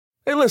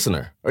Hey,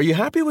 listener, are you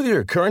happy with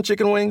your current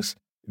chicken wings?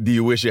 Do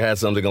you wish you had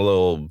something a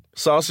little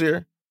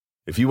saucier?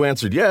 If you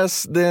answered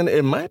yes, then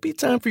it might be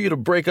time for you to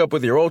break up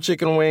with your old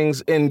chicken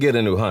wings and get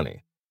a new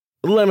honey.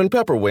 Lemon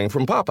pepper wing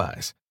from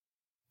Popeyes.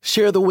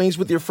 Share the wings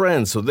with your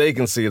friends so they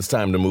can see it's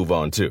time to move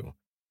on too.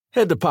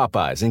 Head to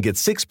Popeyes and get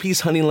 6-piece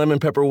honey lemon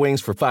pepper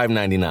wings for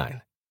 $5.99.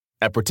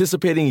 At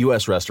participating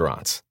U.S.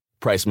 restaurants.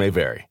 Price may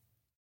vary.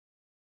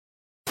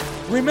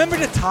 Remember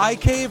the Thai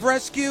cave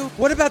rescue?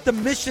 What about the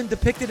mission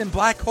depicted in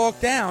Black Hawk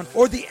Down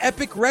or the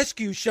epic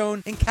rescue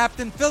shown in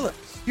Captain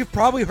Phillips? You've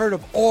probably heard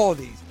of all of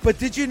these, but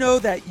did you know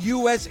that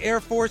U.S. Air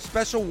Force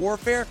Special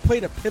Warfare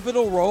played a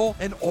pivotal role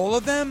in all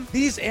of them?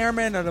 These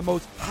airmen are the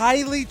most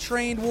highly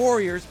trained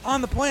warriors on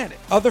the planet.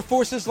 Other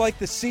forces like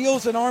the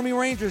SEALs and Army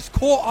Rangers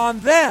call on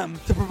them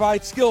to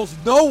provide skills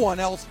no one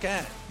else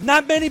can.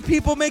 Not many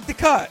people make the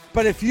cut,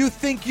 but if you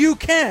think you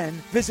can,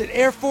 visit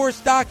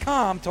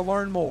airforce.com to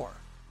learn more.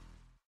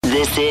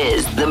 This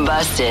is the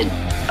Busted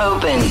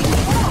Open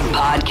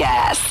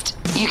Podcast.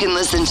 You can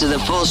listen to the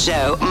full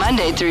show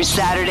Monday through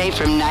Saturday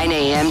from 9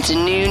 a.m. to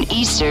noon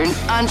Eastern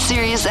on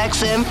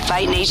SiriusXM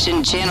Fight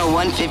Nation Channel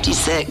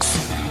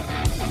 156.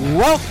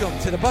 Welcome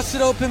to the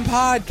Busted Open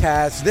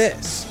Podcast.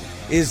 This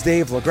is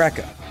Dave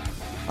LaGreca.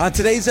 On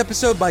today's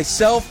episode,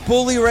 myself,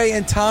 Bully Ray,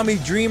 and Tommy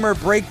Dreamer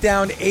break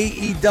down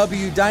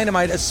AEW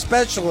Dynamite,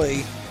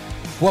 especially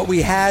what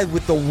we had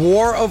with the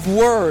war of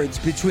words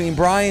between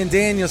Bryan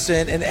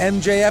Danielson and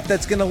MJF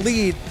that's going to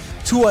lead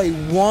to a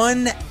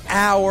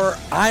 1-hour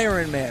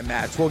Iron Man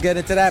match. We'll get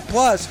into that.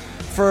 Plus,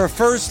 for a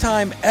first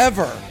time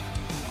ever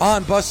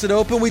on Busted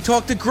Open, we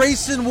talked to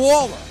Grayson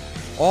Waller.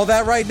 All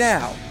that right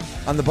now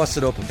on the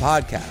Busted Open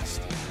Podcast.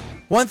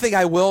 One thing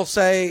I will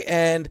say,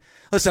 and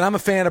listen, I'm a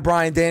fan of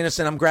Bryan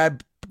Danielson. I'm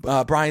glad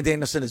Bryan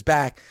Danielson is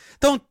back.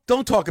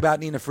 Don't talk about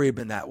Nina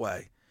Friedman that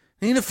way.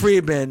 Nina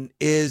Friedman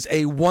is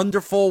a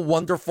wonderful,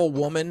 wonderful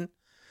woman.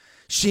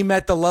 She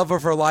met the love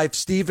of her life,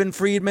 Stephen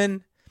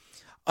Friedman.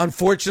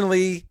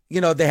 Unfortunately,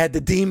 they had the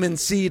demon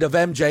seed of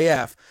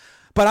MJF.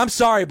 But I'm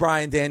sorry,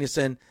 Bryan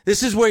Danielson.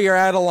 This is where you're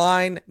out of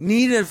line.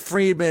 Nina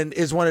Friedman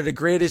is one of the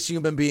greatest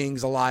human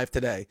beings alive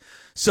today.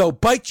 So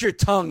bite your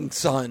tongue,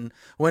 son,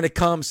 when it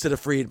comes to the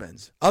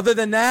Friedmans. Other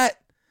than that,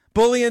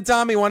 Bully and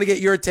Tommy, want to get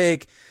your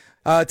take.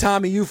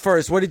 Tommy, you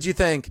first. What did you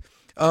think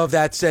of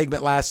that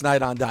segment last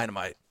night on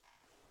Dynamite?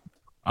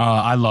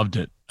 I loved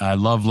it. I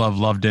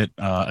loved it.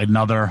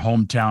 Another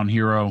hometown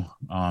hero.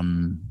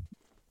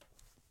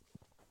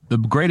 The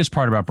greatest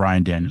part about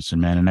Bryan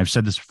Danielson, man, and I've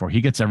said this before, he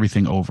gets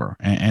everything over.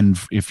 And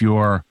if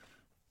you're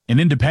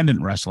an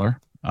independent wrestler,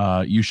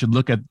 you should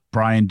look at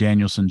Bryan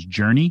Danielson's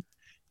journey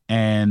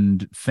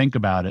and think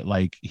about it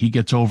like he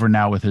gets over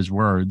now with his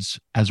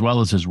words as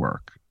well as his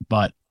work.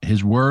 But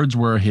his words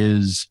were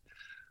his,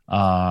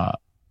 I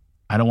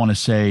don't want to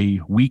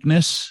say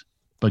weakness,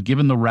 but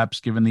given the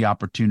reps, given the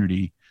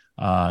opportunity,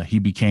 he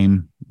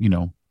became,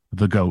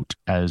 the GOAT,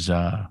 as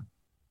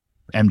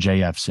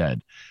MJF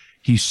said.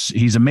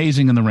 He's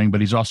amazing in the ring,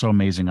 but he's also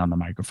amazing on the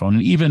microphone.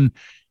 And even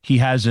he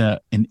has an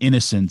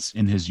innocence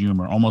in his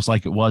humor, almost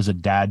like it was a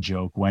dad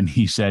joke when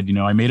he said,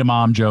 I made a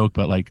mom joke,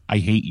 but like, I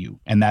hate you.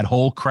 And that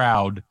whole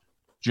crowd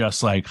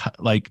just like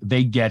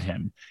they get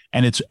him.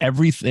 And it's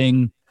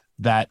everything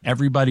that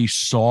everybody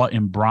saw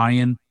in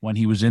Bryan when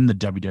he was in the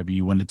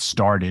WWE, when it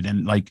started.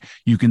 And like,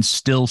 you can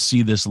still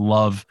see this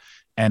love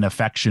and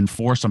affection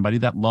for somebody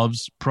that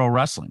loves pro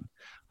wrestling.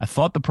 I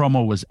thought the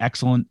promo was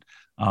excellent.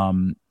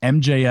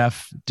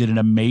 MJF did an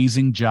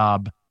amazing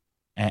job,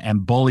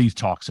 and Bully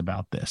talks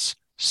about this,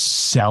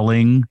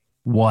 selling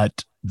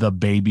what the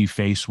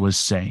babyface was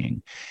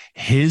saying.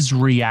 His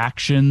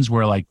reactions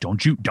were like,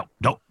 don't.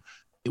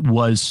 It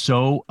was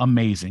so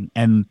amazing.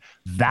 And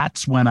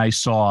that's when I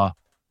saw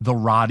the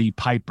Roddy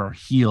Piper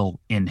heel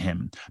in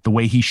him, the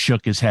way he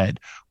shook his head.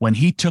 When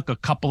he took a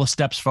couple of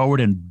steps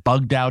forward and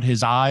bugged out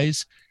his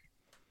eyes,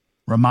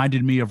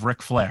 reminded me of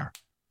Ric Flair.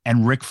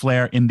 And Ric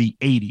Flair in the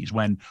 80s,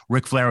 when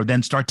Ric Flair would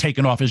then start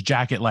taking off his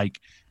jacket,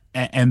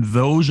 and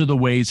those are the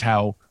ways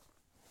how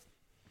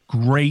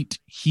great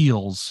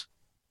heels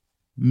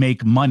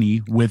make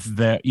money with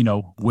the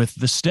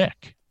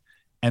stick.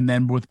 And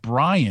then with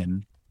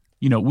Bryan,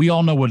 we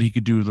all know what he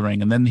could do with the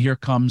ring. And then here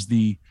comes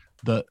the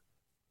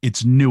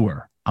it's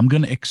newer. I'm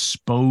going to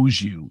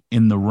expose you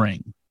in the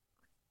ring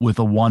with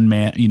a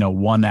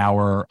 1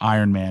 hour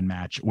Iron Man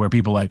match where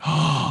people are like,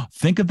 oh,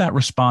 think of that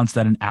response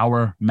that an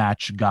hour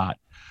match got.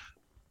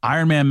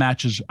 Iron Man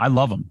matches, I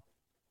love them.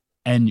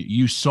 And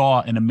you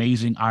saw an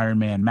amazing Iron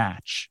Man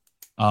match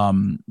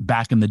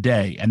back in the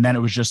day. And then it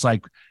was just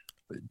like,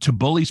 to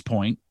Bully's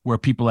point, where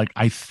people like,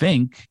 I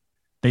think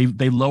they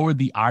lowered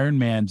the Iron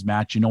Man's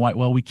match. You know what?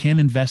 Well, we can't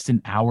invest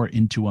an hour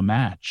into a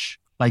match.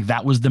 Like,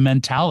 that was the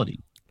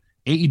mentality.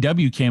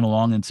 AEW came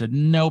along and said,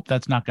 nope,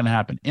 that's not going to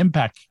happen.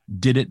 Impact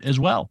did it as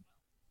well,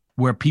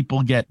 where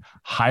people get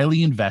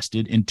highly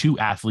invested in two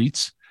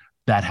athletes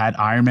that had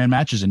Iron Man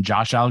matches, and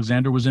Josh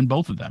Alexander was in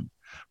both of them.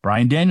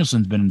 Bryan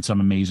Danielson's been in some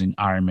amazing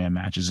Iron Man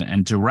matches,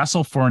 and to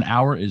wrestle for an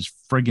hour is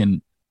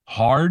friggin'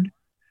 hard.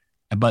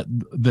 But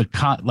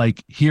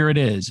here it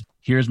is.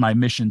 Here's my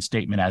mission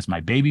statement as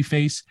my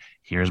babyface.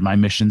 Here's my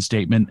mission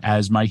statement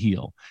as my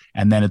heel.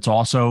 And then it's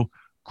also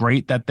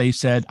great that they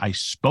said, I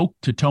spoke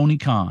to Tony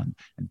Khan,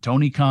 and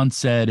Tony Khan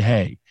said,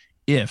 hey,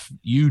 if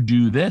you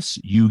do this,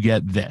 you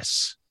get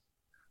this,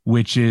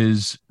 which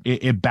is,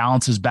 it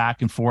balances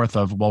back and forth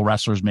of, well,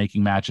 wrestlers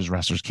making matches,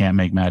 wrestlers can't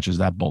make matches,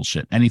 that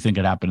bullshit. Anything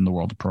could happen in the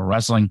world of pro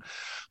wrestling.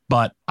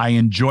 But I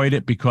enjoyed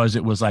it because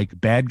it was like,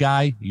 bad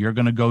guy, you're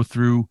going to go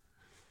through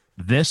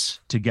this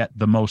to get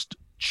the most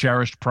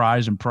cherished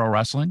prize in pro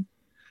wrestling.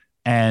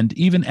 And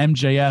even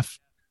MJF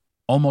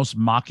almost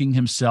mocking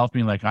himself,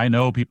 being like, I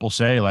know people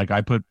say, like,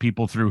 I put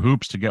people through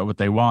hoops to get what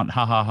they want.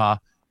 Ha, ha, ha.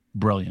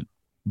 Brilliant.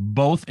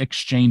 Both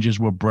exchanges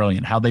were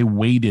brilliant. How they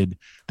waited.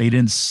 They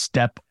didn't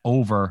step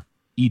over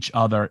each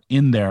other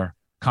in their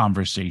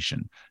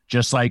conversation.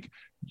 Just like,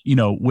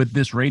 with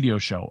this radio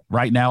show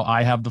right now,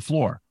 I have the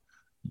floor.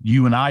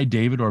 You and I,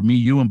 David, or me,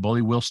 you and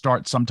Bully, will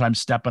start sometimes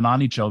stepping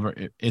on each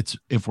other. It's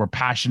if we're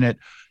passionate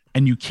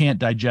and you can't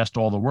digest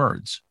all the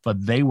words,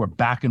 but they were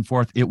back and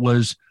forth. It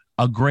was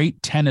a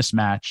great tennis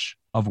match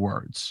of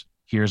words.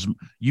 Here's,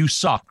 you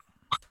suck.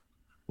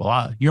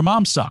 Well, your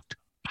mom sucked.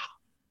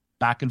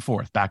 Back and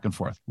forth, back and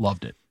forth.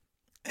 Loved it.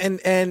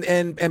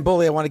 And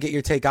Bully, I want to get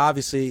your take.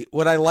 Obviously,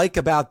 what I like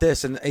about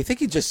this, and I think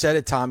you just said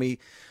it, Tommy,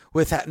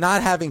 with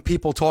not having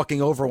people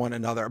talking over one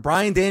another.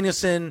 Bryan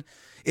Danielson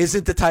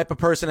isn't the type of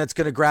person that's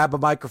going to grab a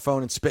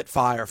microphone and spit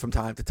fire from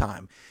time to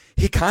time.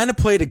 He kind of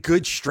played a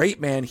good straight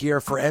man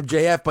here for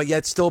MJF, but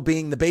yet still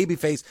being the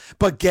babyface,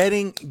 but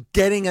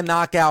getting a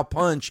knockout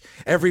punch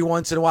every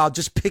once in a while,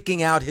 just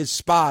picking out his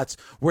spots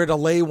where to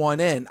lay one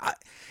in.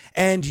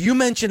 And you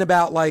mentioned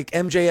about like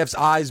MJF's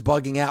eyes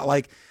bugging out,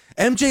 like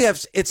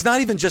MJF's, it's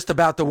not even just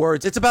about the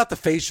words, it's about the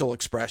facial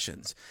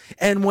expressions.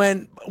 And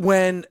when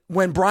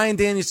Bryan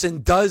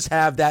Danielson does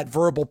have that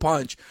verbal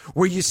punch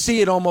where you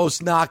see it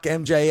almost knock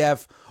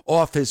MJF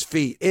off his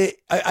feet.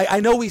 I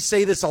know we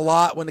say this a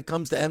lot when it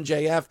comes to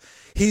MJF.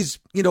 He's,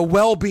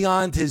 well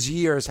beyond his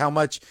years, how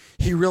much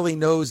he really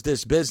knows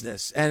this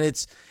business. And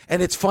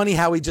it's funny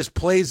how he just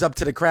plays up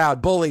to the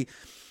crowd. Bully,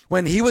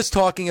 when he was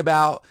talking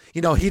about,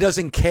 he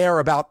doesn't care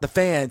about the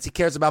fans. He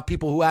cares about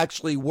people who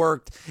actually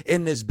worked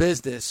in this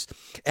business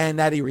and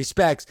that he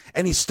respects.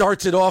 And he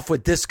starts it off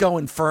with Disco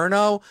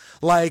Inferno.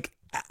 Like,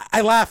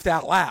 I laughed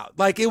out loud.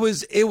 Like, it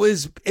was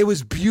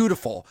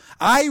beautiful.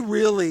 I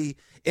really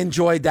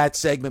enjoyed that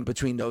segment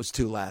between those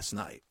two last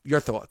night. Your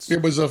thoughts?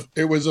 It was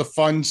a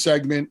fun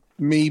segment,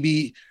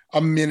 maybe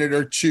a minute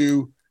or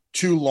two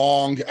too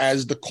long,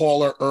 as the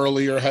caller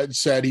earlier had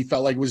said. He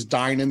felt like he was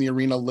dying in the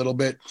arena a little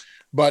bit.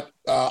 But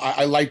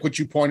I like what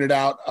you pointed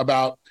out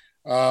about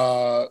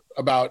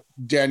Bryan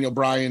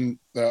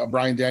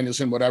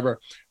Danielson, whatever,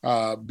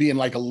 being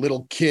like a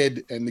little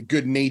kid and the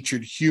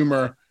good-natured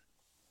humor.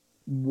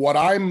 What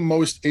I'm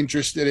most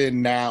interested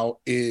in now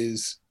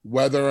is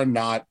whether or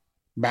not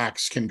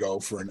Max can go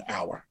for an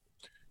hour,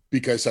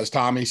 because as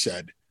Tommy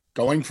said,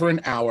 going for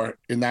an hour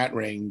in that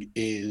ring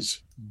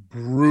is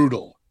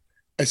brutal,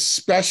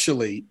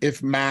 especially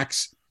if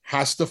Max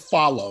has to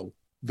follow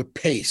the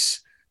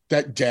pace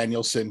that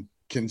Danielson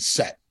can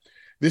set.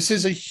 This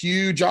is a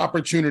huge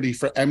opportunity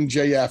for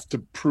MJF to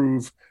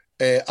prove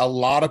a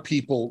lot of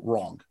people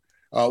wrong.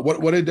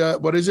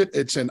 What is it?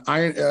 It's an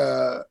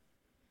iron.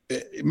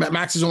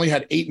 Max has only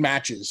had 8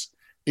 matches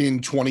in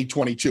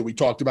 2022. We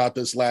talked about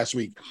this last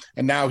week,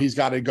 and now he's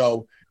got to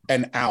go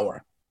an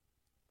hour.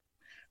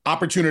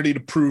 Opportunity to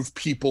prove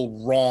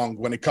people wrong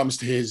when it comes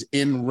to his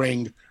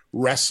in-ring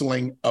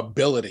wrestling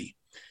ability.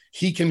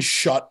 He can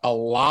shut a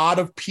lot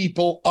of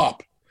people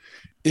up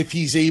if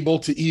he's able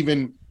to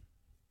even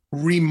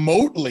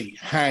remotely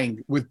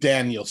hang with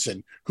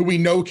Danielson, who we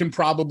know can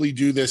probably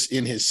do this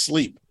in his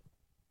sleep.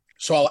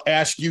 So I'll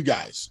ask you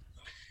guys,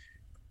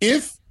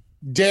 if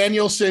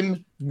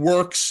Danielson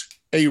works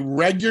a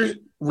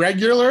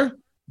regular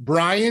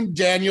Bryan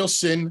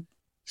Danielson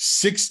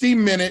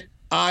 60-minute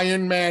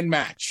Iron Man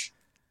match,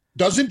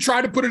 doesn't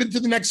try to put it into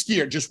the next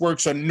gear, just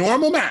works a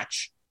normal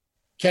match,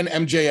 can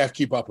MJF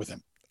keep up with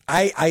him?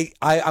 I'm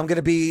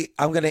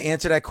gonna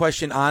answer that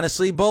question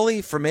honestly,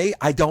 Bully. For me,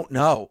 I don't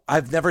know.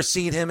 I've never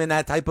seen him in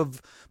that type of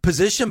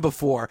position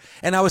before,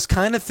 and I was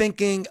kind of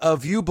thinking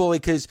of you, Bully,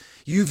 because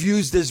you've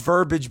used this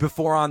verbiage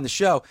before on the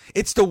show.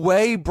 It's the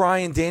way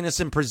Bryan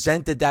Danielson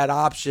presented that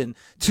option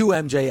to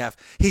MJF.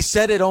 He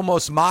said it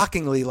almost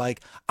mockingly,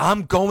 like,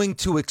 "I'm going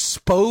to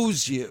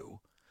expose you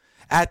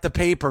at the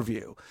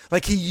pay-per-view."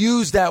 Like, he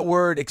used that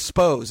word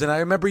 "expose," and I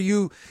remember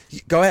you.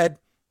 Go ahead.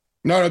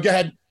 No, go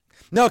ahead.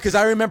 No, because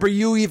I remember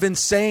you even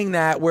saying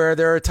that, where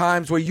there are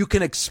times where you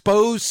can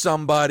expose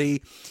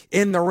somebody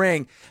in the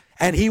ring,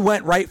 and he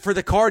went right for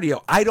the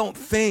cardio. I don't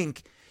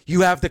think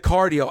you have the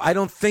cardio. I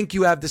don't think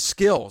you have the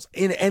skills.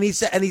 And he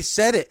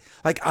said it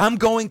like, "I'm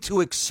going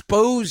to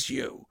expose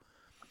you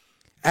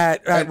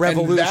at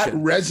Revolution." And that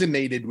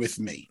resonated with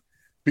me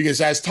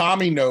because, as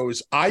Tommy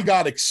knows, I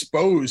got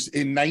exposed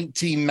in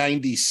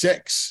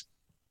 1996.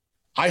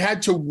 I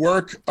had to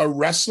work a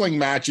wrestling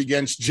match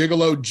against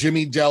Gigolo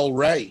Jimmy Del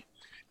Rey.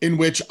 in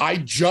which I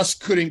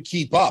just couldn't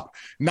keep up.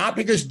 Not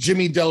because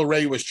Jimmy Del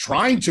Rey was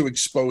trying to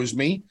expose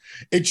me.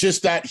 It's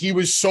just that he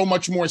was so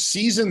much more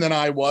seasoned than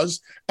I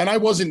was, and I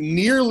wasn't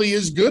nearly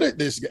as good at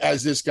this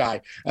as this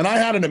guy. And I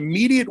had an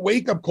immediate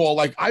wake-up call,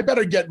 like, I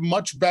better get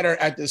much better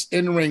at this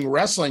in-ring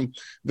wrestling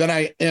than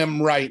I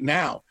am right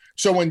now.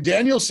 So when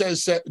Danielson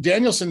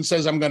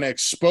says, I'm going to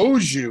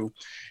expose you,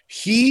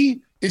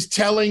 he is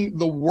telling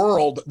the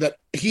world that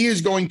he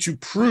is going to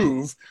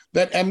prove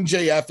that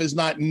MJF is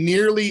not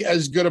nearly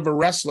as good of a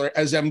wrestler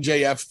as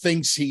MJF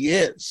thinks he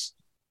is.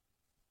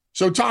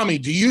 So, Tommy,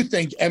 do you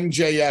think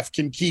MJF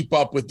can keep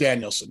up with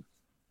Danielson?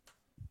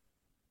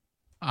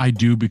 I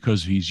do,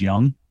 because he's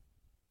young.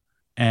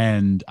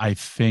 And I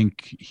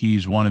think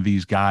he's one of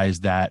these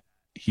guys that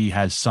he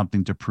has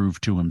something to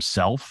prove to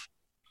himself.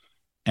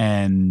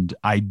 And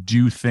I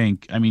do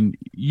think, I mean,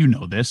 you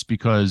know this,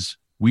 because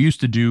we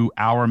used to do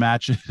our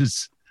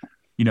matches,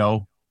 you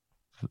know,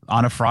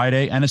 on a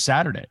Friday and a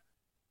Saturday.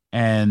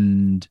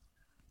 And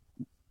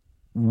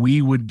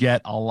we would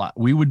get a lot.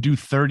 We would do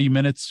 30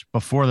 minutes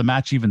before the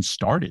match even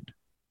started.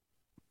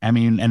 I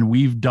mean, and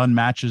we've done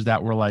matches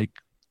that were like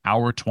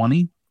hour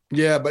 20.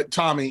 Yeah, but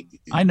Tommy,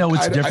 I know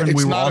it's different.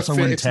 We were also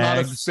in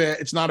tags.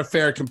 It's not a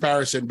fair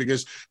comparison,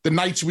 because the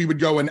nights we would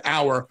go an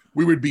hour,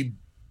 we would be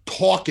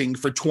talking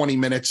for 20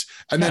 minutes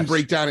and then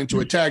break down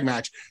into a tag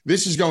match.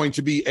 This is going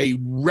to be a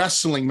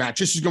wrestling match.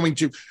 This is going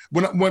to,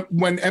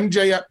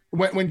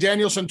 when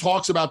Danielson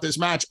talks about this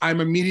match, I'm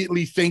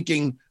immediately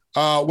thinking,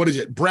 what is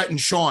it? Brett and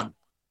Sean.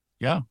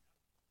 Yeah.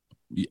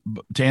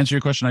 To answer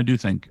your question, I do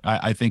think,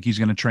 I think he's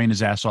going to train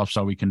his ass off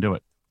so we can do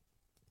it.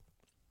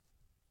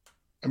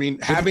 I mean,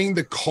 having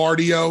the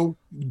cardio,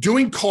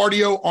 doing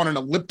cardio on an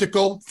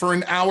elliptical for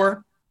an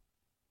hour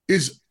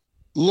is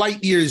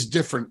light years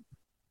different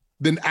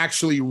than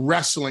actually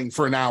wrestling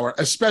for an hour,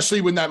 especially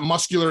when that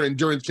muscular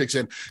endurance kicks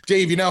in.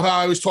 Dave, you know how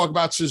I always talk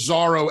about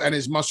Cesaro and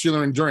his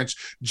muscular endurance,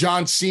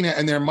 John Cena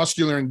and their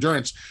muscular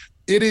endurance.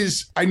 It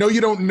is, I know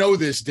you don't know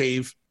this,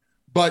 Dave,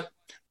 but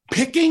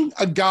picking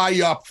a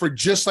guy up for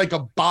just like a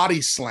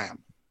body slam,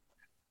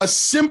 a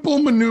simple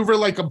maneuver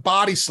like a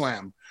body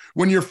slam,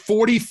 when you're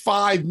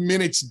 45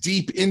 minutes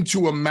deep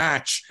into a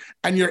match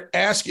and you're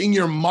asking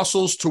your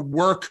muscles to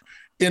work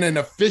in an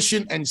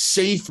efficient and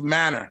safe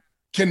manner,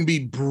 can be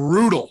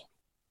brutal,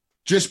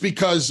 just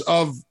because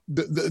of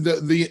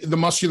the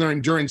muscular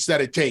endurance that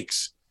it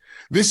takes.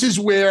 This is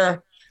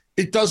where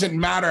it doesn't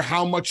matter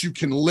how much you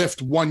can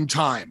lift one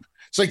time.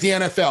 It's like the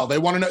NFL. They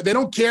want to know, they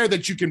don't care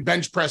that you can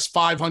bench press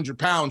 500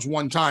 pounds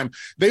one time.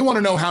 They want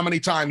to know how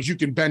many times you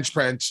can bench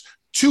press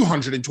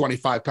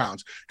 225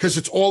 pounds, because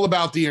it's all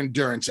about the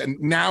endurance. And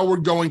now we're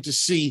going to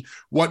see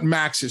what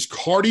Max's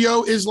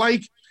cardio is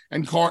like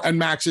and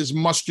Max's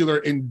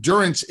muscular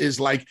endurance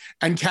is like.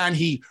 And can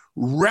he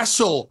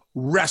wrestle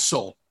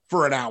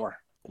for an hour?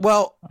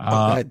 Well, go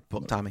ahead,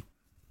 Tommy.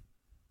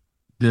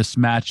 This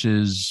match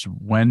is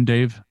when,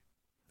 Dave?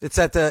 It's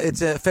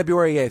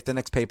February 8th, the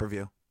next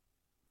pay-per-view.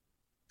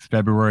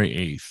 February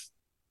 8th.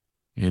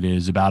 It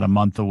is about a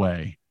month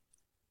away.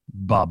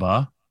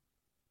 Bubba,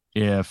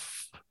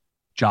 if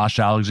Josh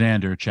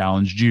Alexander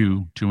challenged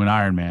you to an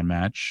Iron Man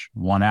match,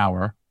 1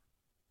 hour,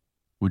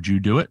 would you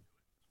do it?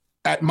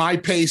 At my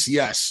pace,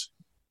 yes.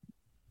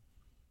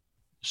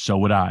 So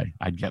would I.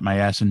 I'd get my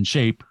ass in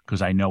shape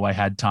because I know I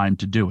had time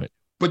to do it.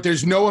 But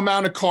there's no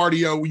amount of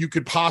cardio you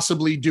could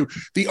possibly do.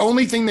 The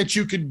only thing that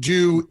you could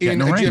do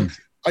in a gym,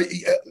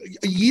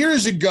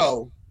 years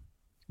ago,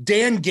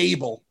 Dan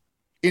Gable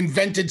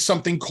invented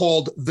something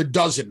called the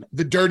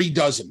Dirty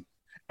Dozen.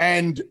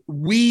 And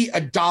we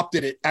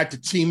adopted it at the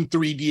Team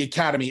 3D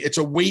Academy. It's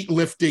a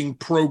weightlifting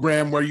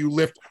program where you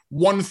lift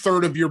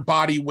 1/3 of your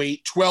body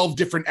weight, 12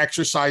 different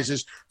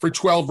exercises for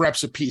 12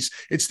 reps apiece.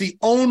 It's the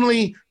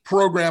only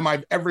program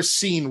I've ever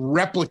seen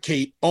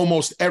replicate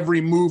almost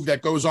every move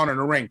that goes on in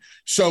a ring.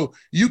 So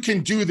you can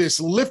do this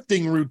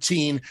lifting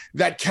routine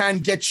that can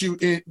get you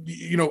in,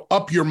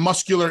 up your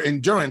muscular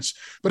endurance,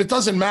 but it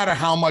doesn't matter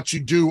how much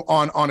you do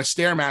on a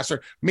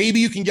Stairmaster.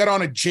 Maybe you can get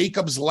on a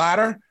Jacob's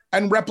ladder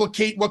and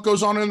replicate what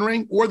goes on in the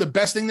ring. Or the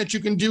best thing that you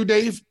can do,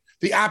 Dave,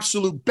 the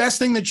absolute best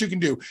thing that you can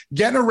do,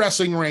 get in a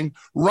wrestling ring,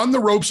 run the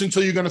ropes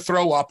until you're going to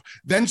throw up,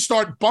 then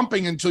start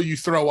bumping until you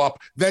throw up,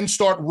 then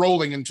start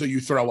rolling until you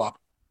throw up.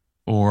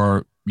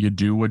 Or you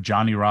do what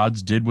Johnny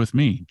Rodz did with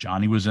me.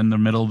 Johnny was in the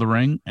middle of the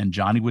ring, and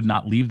Johnny would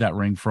not leave that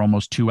ring for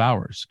almost 2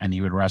 hours. And he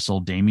would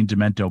wrestle Damien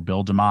Demento,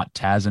 Bill DeMott,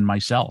 Taz, and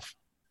myself.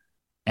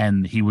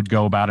 And he would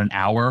go about an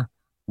hour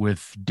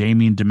with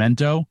Damien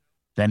Demento.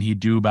 Then he'd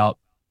do about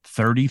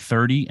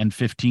 30, and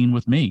 15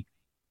 with me.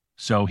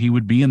 So he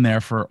would be in there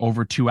for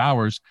over 2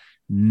 hours,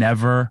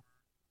 never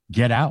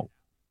get out.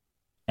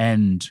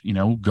 And,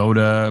 go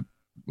to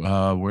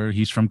where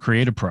he's from,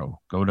 Creative Pro,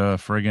 go to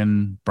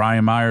friggin'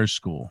 Brian Myers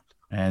School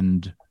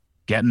and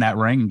get in that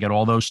ring and get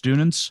all those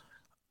students.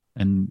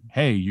 And,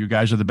 hey, you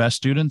guys are the best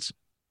students.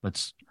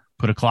 Let's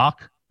put a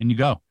clock and you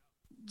go.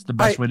 It's the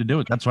best way to do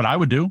it. That's what I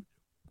would do.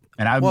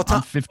 And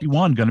I'm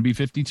 51, going to be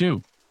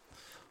 52.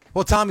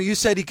 Well, Tommy, you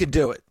said he could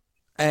do it.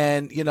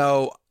 And,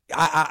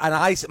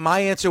 My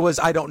answer was,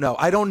 I don't know.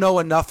 I don't know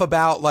enough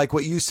about, like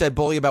what you said,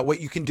 Bully, about what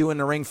you can do in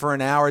the ring for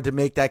an hour to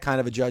make that kind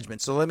of a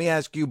judgment. So let me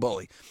ask you,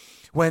 Bully,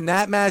 when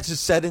that match is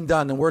said and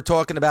done, and we're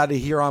talking about it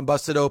here on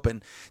Busted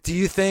Open, do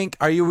you think,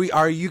 are you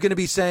going to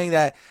be saying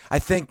that I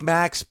think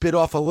Max bit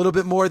off a little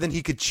bit more than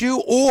he could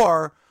chew,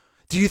 or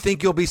do you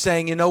think you'll be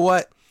saying, you know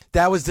what,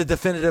 that was the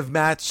definitive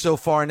match so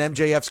far in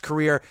MJF's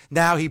career.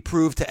 Now he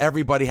proved to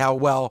everybody how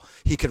well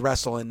he could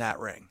wrestle in that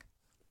ring?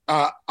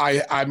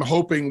 I'm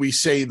hoping we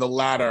say the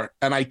latter,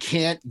 and I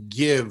can't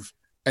give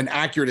an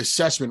accurate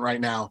assessment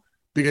right now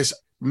because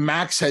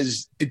Max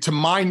has, to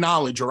my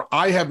knowledge, or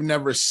I have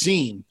never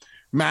seen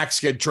Max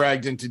get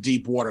dragged into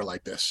deep water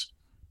like this.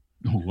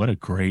 Oh, what a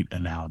great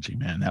analogy,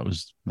 man. That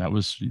was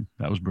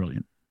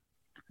brilliant.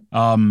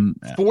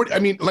 40, I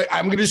mean, like,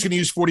 I'm just going to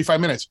use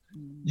 45 minutes.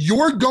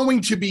 You're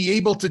going to be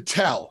able to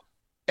tell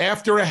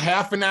after a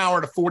half an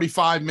hour to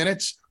 45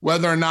 minutes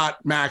whether or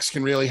not Max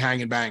can really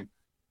hang and bang.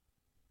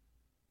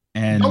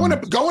 And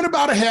going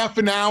about a half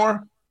an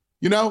hour,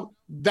 you know,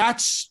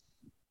 that's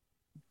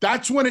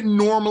when it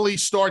normally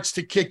starts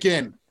to kick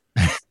in.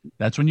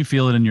 That's when you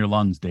feel it in your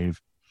lungs,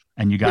 Dave.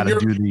 And you got to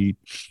do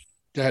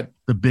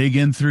the big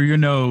in through your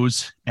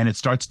nose, and it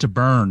starts to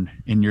burn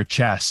in your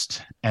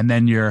chest. And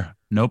then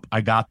nope,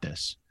 I got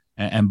this.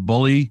 And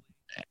Bully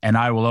and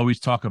I will always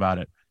talk about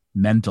it.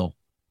 Mental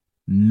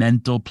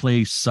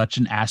plays such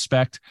an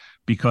aspect,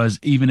 because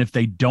even if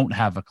they don't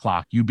have a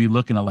clock, you'd be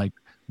looking at like,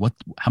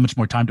 how much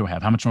more time do I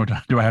have? How much more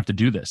time do I have to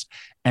do this?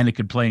 And it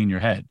could play in your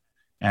head.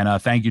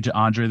 And thank you to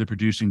Andre, the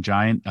producing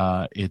giant.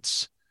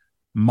 It's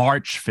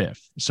March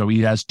 5th. So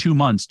he has 2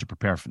 months to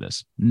prepare for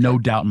this. No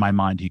doubt in my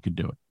mind he could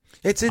do it.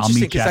 It's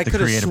interesting because I could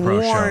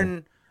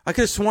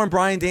have sworn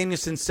Bryan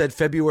Danielson said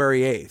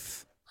February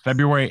 8th.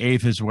 February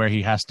 8th is where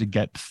he has to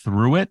get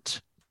through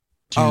it.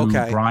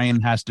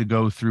 Bryan has to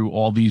go through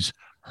all these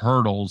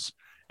hurdles.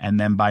 And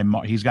then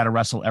he's got to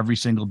wrestle every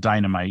single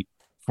Dynamite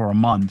for a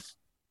month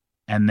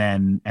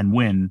and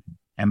win.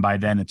 And by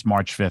then it's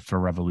March 5th for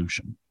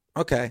Revolution.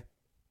 Okay.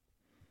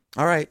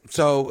 All right.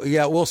 So,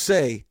 yeah, we'll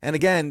see. And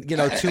again, 2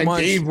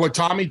 months. Dave, what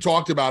Tommy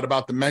talked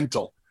about the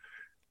mental,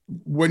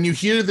 when you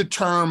hear the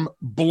term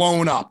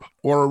blown up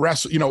or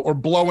or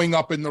blowing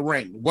up in the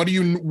ring, what do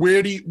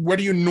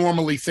you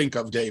normally think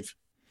of, Dave?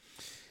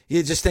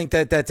 You just think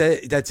that's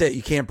it.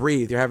 You can't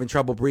breathe. You're having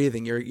trouble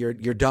breathing.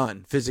 You're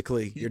done.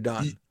 Physically, you're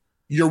done.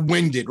 You're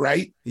winded,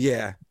 right?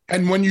 Yeah.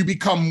 And when you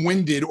become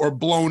winded or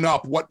blown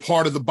up, what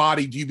part of the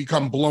body do you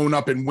become blown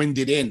up and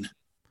winded in?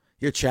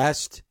 Your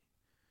chest.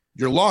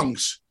 Your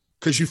lungs.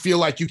 Because you feel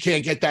like you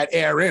can't get that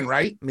air in,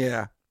 right?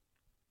 Yeah.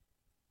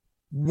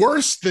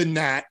 Worse than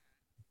that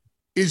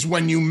is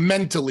when you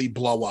mentally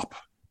blow up.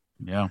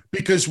 Yeah.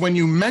 Because when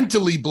you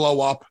mentally blow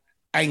up,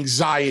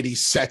 anxiety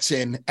sets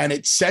in, and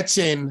it sets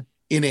in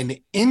an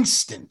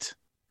instant.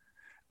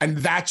 And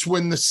that's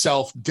when the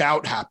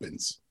self-doubt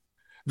happens.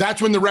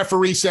 That's when the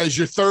referee says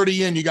you're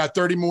 30 in, you got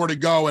 30 more to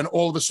go. And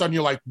all of a sudden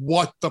you're like,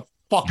 what the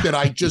fuck did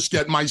I just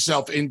get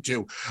myself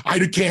into? I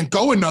can't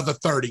go another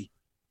 30.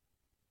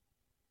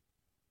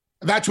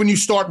 That's when you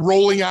start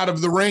rolling out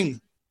of the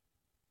ring.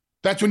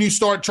 That's when you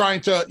start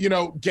trying to,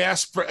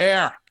 gasp for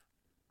air.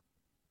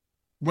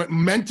 When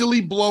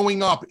mentally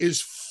blowing up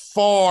is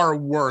far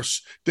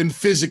worse than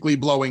physically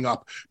blowing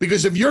up.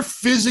 Because if you're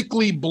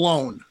physically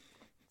blown,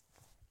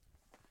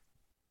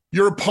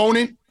 your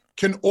opponent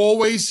can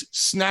always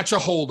snatch a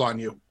hold on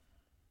you.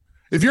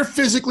 If you're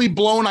physically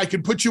blown, I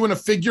can put you in a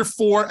figure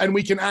 4 and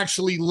we can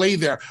actually lay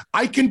there.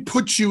 I can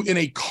put you in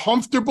a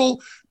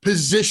comfortable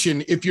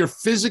position if you're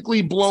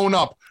physically blown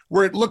up,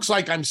 where it looks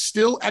like I'm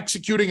still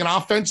executing an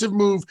offensive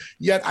move,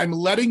 yet I'm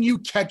letting you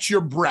catch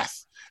your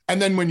breath.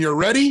 And then when you're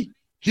ready,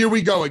 here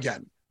we go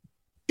again.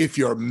 If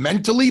you're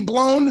mentally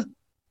blown,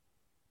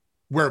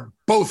 we're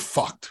both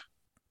fucked.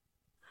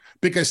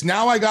 Because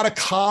now I got to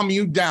calm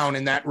you down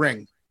in that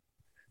ring.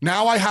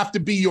 Now I have to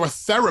be your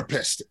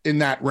therapist in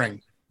that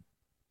ring.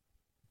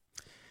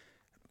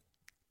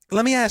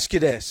 Let me ask you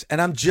this,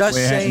 and I'm just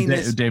saying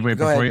this. Dave, wait,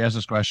 before you ask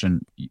this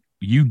question,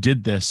 you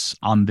did this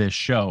on this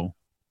show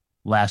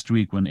last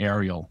week when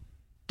Ariel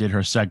did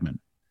her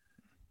segment.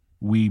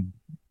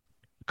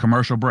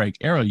 Commercial break.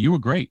 Ariel, you were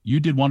great.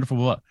 You did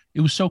wonderful. It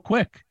was so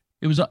quick.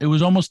 It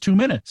was almost 2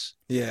 minutes.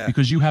 Yeah.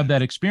 Because you have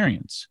that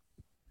experience.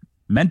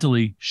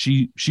 Mentally,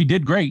 she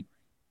did great,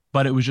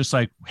 but it was just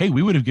like, hey,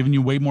 we would have given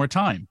you way more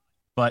time.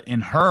 But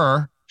in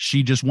her,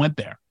 she just went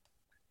there.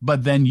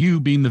 But then you,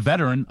 being the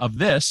veteran of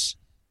this,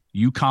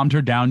 you calmed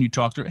her down. You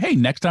talked to her. Hey,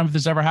 next time if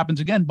this ever happens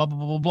again, blah, blah,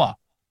 blah, blah, blah.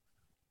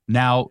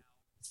 Now,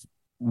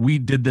 we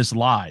did this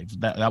live.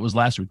 That was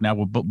last week. Now,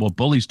 what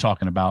Bully's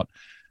talking about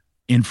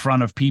in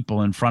front of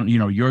people,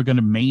 you're going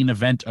to main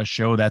event a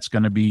show that's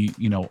going to be,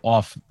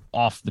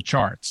 off the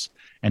charts.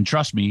 And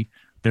trust me,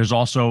 there's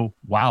also,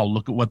 wow,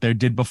 look at what they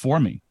did before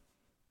me.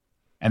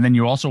 And then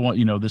you also want,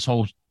 this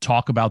whole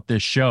talk about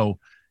this show.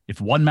 If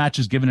one match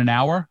is given an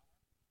hour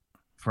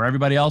for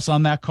everybody else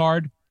on that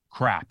card,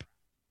 crap.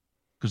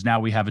 Because now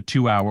we have a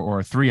 2-hour or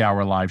a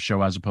 3-hour live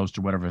show as opposed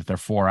to whatever, if they're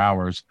 4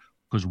 hours,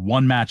 because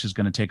one match is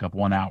going to take up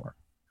 1 hour.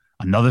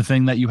 Another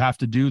thing that you have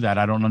to do that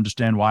I don't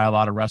understand why a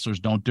lot of wrestlers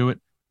don't do it,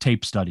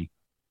 tape study.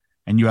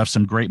 And you have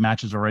some great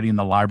matches already in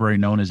the library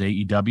known as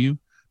AEW,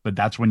 but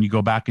that's when you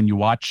go back and you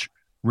watch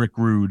Rick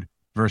Rude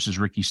versus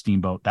Ricky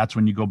Steamboat. That's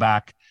when you go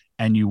back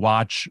and you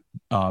watch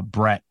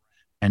Brett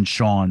and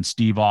Sean,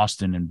 Steve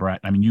Austin and Brett.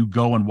 I mean, you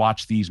go and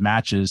watch these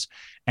matches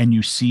and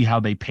you see how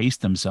they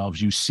paced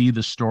themselves. You see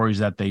the stories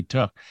that they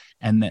took.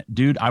 And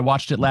dude, I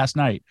watched it last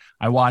night.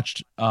 I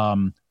watched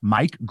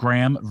Mike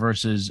Graham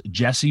versus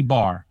Jesse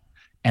Barr,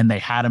 and they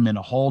had him in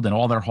a hold and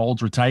all their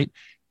holds were tight.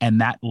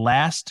 And that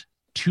last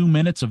 2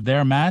 minutes of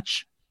their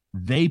match,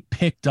 they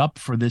picked up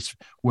for this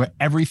where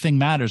everything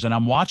matters. And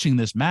I'm watching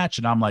this match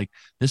and I'm like,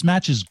 this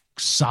match is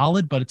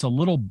solid, but it's a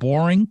little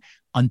boring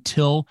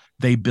until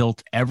they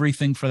built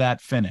everything for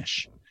that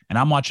finish. And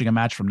I'm watching a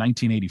match from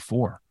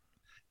 1984.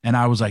 And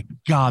I was like,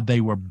 God,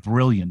 they were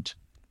brilliant.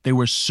 They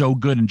were so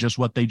good in just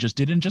what they just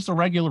did in just a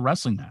regular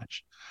wrestling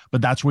match.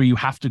 But that's where you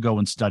have to go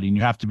and study. And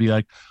you have to be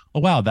like, oh,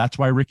 wow, that's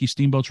why Ricky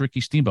Steamboat's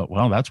Ricky Steamboat.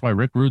 Well, that's why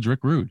Rick Rude's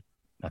Rick Rude.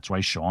 That's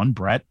why Sean,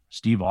 Brett,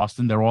 Steve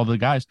Austin, they're all the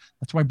guys.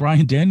 That's why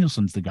Bryan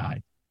Danielson's the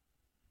guy,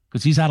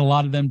 because he's had a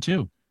lot of them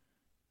too.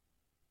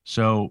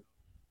 So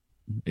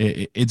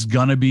it's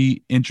going to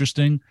be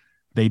interesting.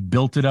 They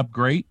built it up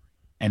great,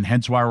 and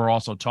hence why we're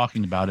also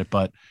talking about it.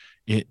 But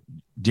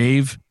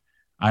Dave,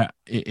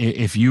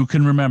 if you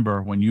can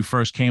remember when you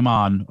first came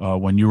on,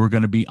 when you were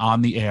going to be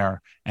on the air,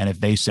 and if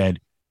they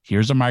said,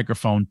 here's a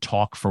microphone,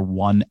 talk for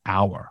 1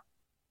 hour.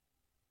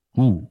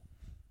 Ooh,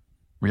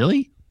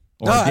 really?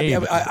 Or no,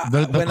 Dave,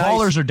 the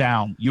callers are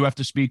down. You have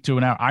to speak to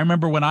an hour. I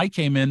remember when I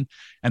came in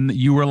and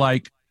you were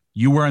like,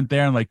 you weren't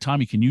there, and like,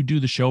 Tommy, can you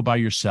do the show by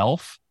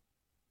yourself?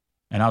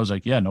 And I was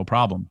like, yeah, no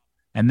problem.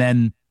 And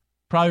then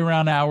probably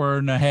around an hour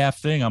and a half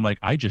thing, I'm like,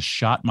 I just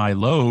shot my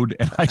load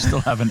and I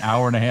still have an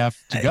hour and a half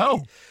to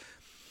go.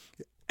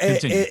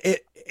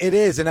 It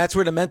is, and that's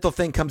where the mental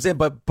thing comes in.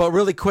 But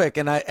really quick,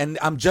 and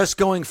I'm just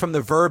going from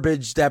the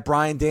verbiage that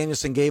Bryan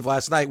Danielson gave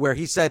last night, where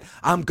he said,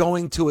 "I'm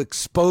going to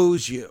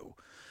expose you.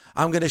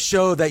 I'm going to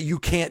show that you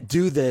can't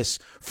do this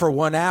for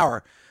 1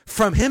 hour."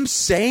 From him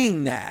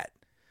saying that,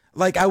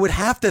 like, I would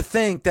have to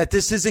think that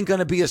this isn't going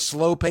to be a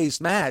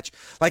slow-paced match.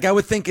 Like, I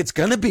would think it's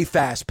going to be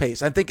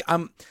fast-paced.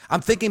 I'm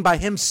thinking by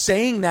him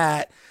saying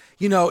that,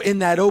 you know, in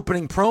that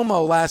opening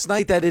promo last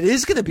night, that it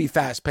is going to be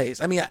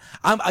fast-paced. I mean,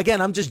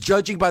 I'm just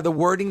judging by the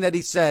wording that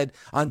he said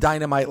on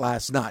Dynamite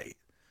last night.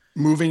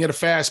 Moving at a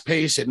fast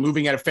pace and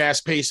moving at a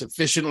fast pace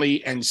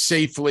efficiently and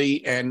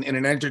safely and in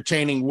an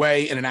entertaining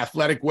way, in an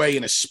athletic way,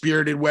 in a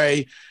spirited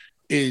way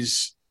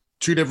is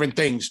two different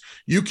things.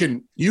 You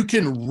can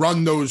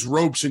run those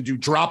ropes and do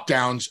drop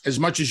downs as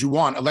much as you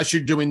want, unless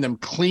you're doing them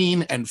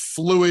clean and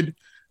fluid,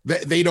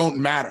 they don't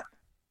matter.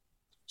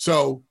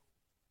 So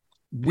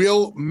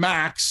will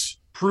Max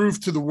prove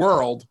to the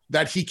world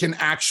that he can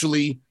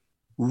actually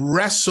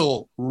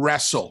wrestle?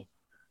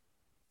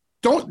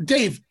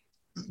 Dave,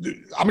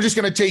 I'm just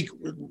going to take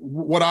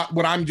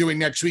what I'm doing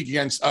next week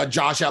against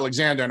Josh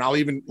Alexander, and I'll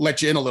even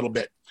let you in a little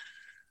bit.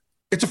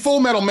 It's a Full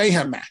Metal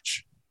Mayhem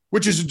match,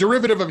 which is a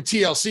derivative of a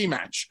TLC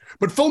match.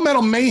 But Full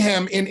Metal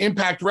Mayhem in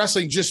Impact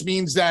Wrestling just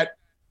means that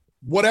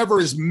whatever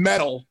is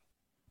metal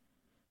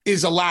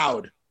is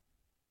allowed.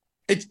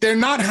 They're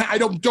not. I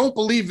don't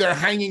believe they're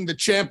hanging the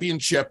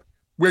championship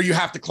where you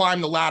have to climb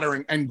the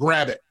ladder and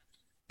grab it.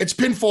 It's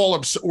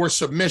pinfall or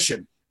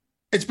submission.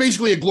 It's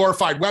basically a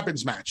glorified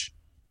weapons match.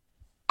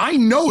 I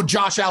know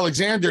Josh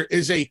Alexander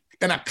is an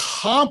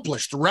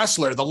accomplished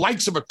wrestler, the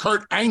likes of a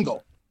Kurt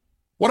Angle.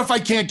 What if I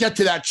can't get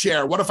to that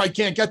chair? What if I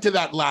can't get to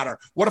that ladder?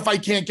 What if I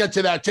can't get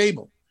to that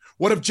table?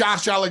 What if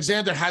Josh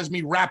Alexander has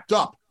me wrapped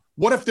up?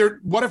 What if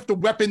the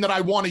weapon that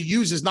I want to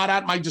use is not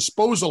at my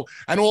disposal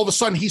and all of a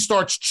sudden he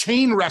starts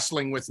chain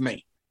wrestling with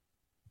me?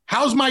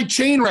 How's my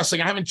chain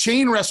wrestling? I haven't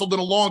chain wrestled in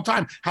a long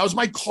time. How's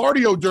my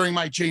cardio during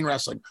my chain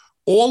wrestling?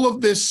 All of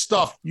this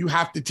stuff you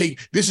have to take.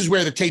 This is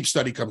where the tape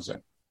study comes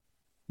in.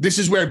 This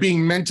is where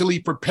being mentally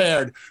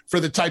prepared for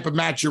the type of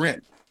match you're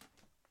in.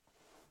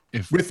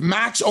 With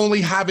Max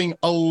only having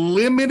a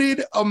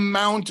limited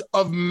amount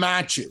of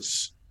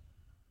matches,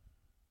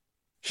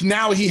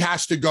 now he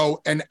has to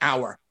go an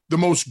hour. The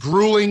most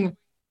grueling,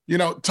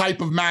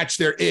 type of match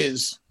there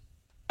is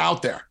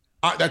out there.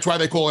 That's why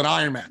they call it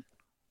Iron Man.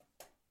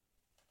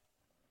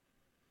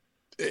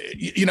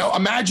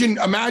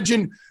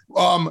 Imagine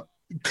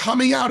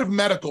coming out of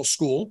medical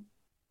school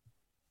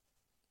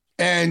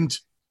and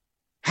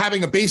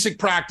having a basic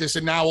practice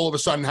and now all of a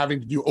sudden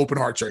having to do open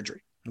heart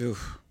surgery.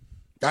 Oof.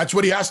 That's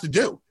what he has to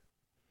do.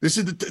 This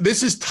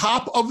is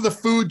top of the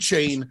food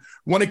chain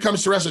when it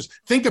comes to wrestlers.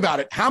 Think about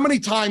it. How many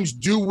times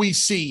do we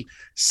see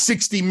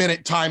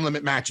 60-minute time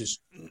limit matches?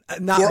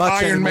 Not much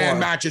Iron anymore. Man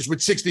matches with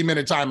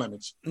 60-minute time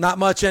limits? Not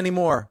much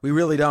anymore. We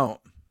really don't.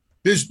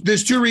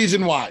 There's two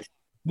reasons why.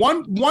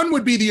 One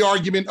would be the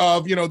argument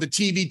of, the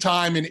TV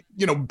time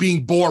and,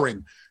 being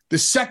boring. The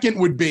second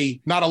would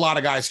be not a lot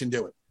of guys can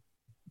do it.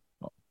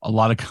 A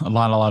lot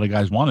of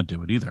guys want to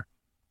do it either.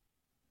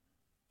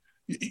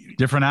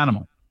 Different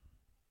animal.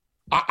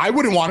 I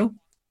wouldn't want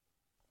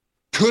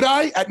to. Could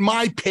I at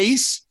my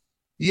pace?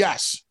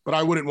 Yes, but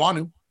I wouldn't want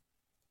to.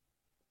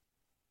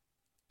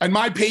 And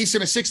my pace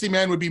in a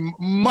 60-man would be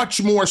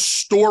much more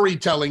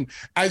storytelling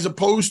as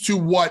opposed to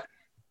what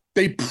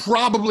they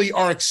probably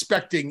are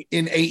expecting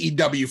in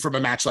AEW from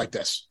a match like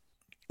this,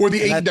 or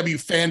the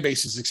AEW fan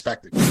base is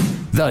expecting.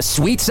 The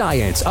Sweet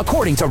Science,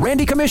 according to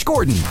Randy Commish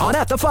Gordon on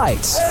At the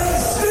Fights.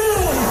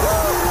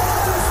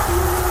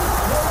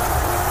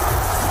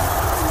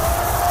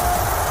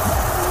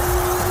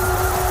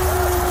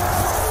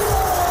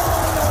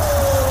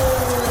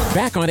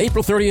 Back on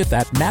April 30th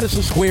at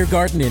Madison Square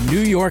Garden in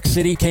New York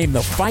City came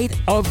the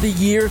fight of the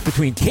year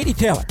between Katie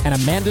Taylor and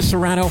Amanda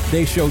Serrano.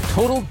 They showed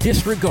total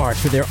disregard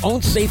for their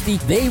own safety.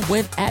 They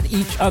went at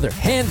each other.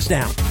 Hands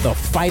down, the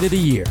fight of the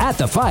year. At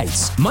the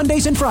Fights,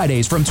 Mondays and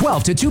Fridays from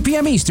 12 to 2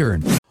 p.m.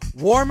 Eastern.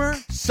 Warmer,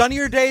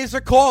 sunnier days are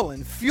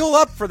calling. Fuel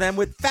up for them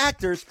with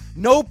Factor's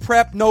no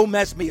prep, no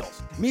mess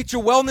meals. Meet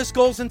your wellness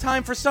goals in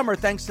time for summer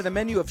thanks to the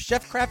menu of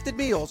chef-crafted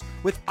meals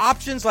with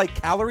options like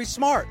Calorie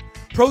Smart,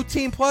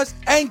 Protein Plus,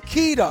 and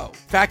Keto.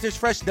 Factor's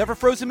fresh, never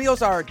frozen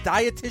meals are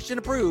dietitian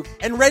approved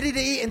and ready to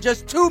eat in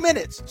just 2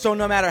 minutes. So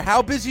no matter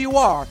how busy you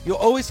are, you'll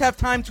always have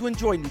time to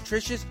enjoy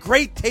nutritious,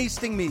 great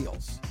tasting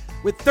meals.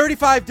 With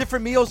 35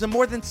 different meals and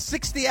more than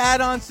 60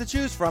 add-ons to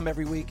choose from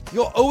every week,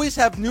 you'll always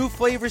have new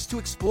flavors to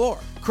explore.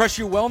 Crush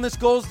your wellness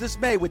goals this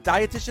May with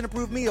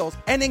dietitian-approved meals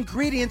and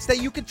ingredients that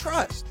you can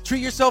trust.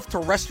 Treat yourself to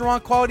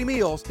restaurant-quality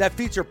meals that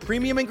feature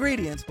premium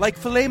ingredients like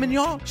filet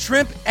mignon,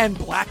 shrimp, and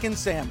blackened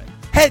salmon.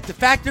 Head to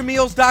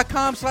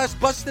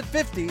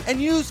factormeals.com/busted50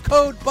 and use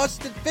code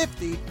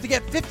busted50 to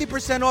get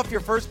 50% off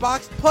your first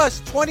box plus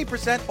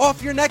 20%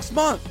 off your next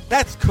month.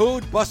 That's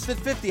code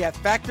busted50 at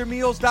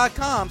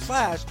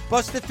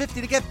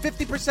factormeals.com/busted50 to get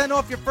 50%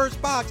 off your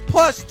first box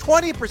plus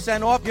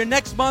 20% off your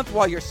next month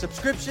while your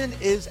subscription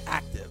is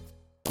active.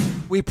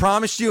 We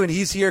promised you, and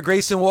he's here.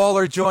 Grayson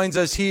Waller joins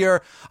us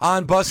here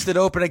on Busted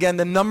Open. Again,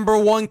 the number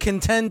one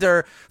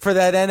contender for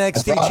that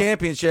NXT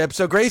championship.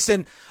 So,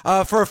 Grayson,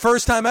 for a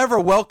first time ever,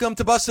 welcome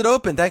to Busted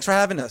Open. Thanks for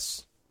having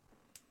us.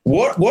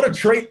 What a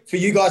treat for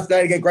you guys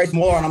today to get Grayson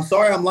Waller. And I'm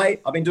sorry I'm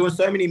late. I've been doing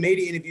so many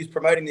media interviews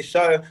promoting this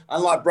show,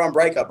 unlike Bron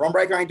Breakker. Bron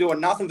Breakker ain't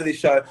doing nothing for this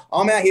show.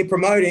 I'm out here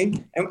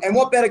promoting. And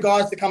what better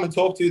guys to come and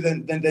talk to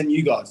than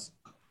you guys?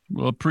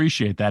 We'll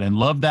appreciate that and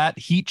love that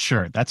Heat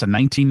shirt. That's a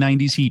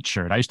 1990s Heat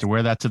shirt. I used to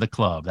wear that to the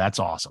club. That's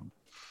awesome.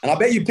 And I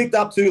bet you picked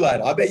up too,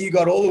 lad. I bet you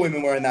got all the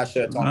women wearing that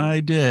shirt, Tom.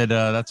 I did.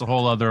 That's a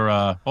whole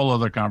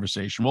other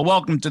conversation. Well,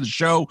 welcome to the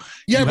show.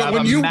 Yeah, but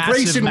when you,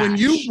 Grayson, when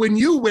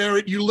you wear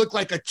it, you look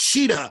like a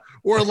cheetah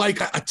or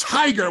like a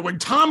tiger. When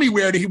Tommy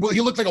weared it, he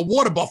looked like a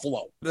water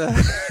buffalo.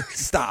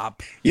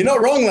 Stop. You're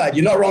not wrong, lad.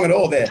 You're not wrong at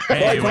all there.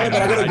 Hey, but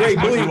I got to agree.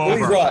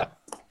 Bully's right.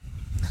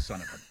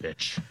 Son of a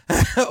bitch.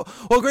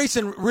 Well,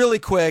 Grayson, really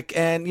quick,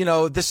 and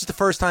this is the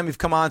first time you've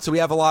come on, so we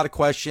have a lot of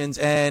questions,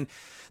 and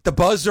the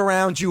buzz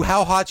around you,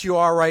 how hot you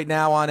are right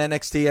now on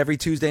NXT every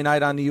Tuesday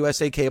night on the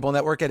USA Cable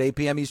Network at 8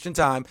 p.m. Eastern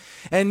Time.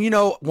 And,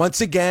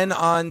 once again,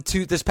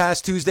 this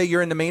past Tuesday,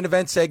 you're in the main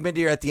event segment.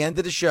 You're at the end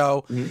of the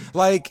show.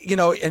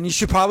 Mm-hmm. And you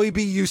should probably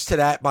be used to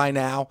that by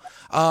now.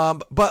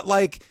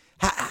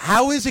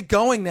 How is it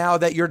going now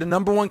that you're the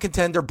number one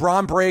contender?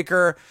 Bron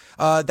Breakker,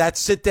 that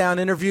sit-down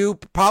interview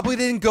probably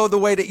didn't go the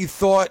way that you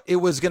thought it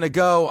was going to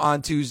go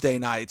on Tuesday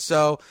night.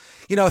 So,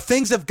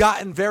 things have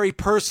gotten very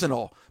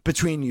personal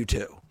between you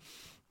two.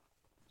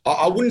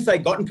 I wouldn't say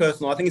gotten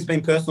personal. I think it's been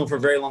personal for a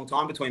very long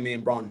time between me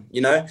and Bron.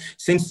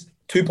 Since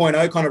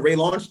 2.0 kind of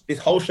relaunched, this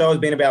whole show has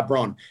been about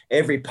Bron.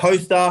 Every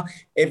poster,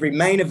 every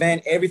main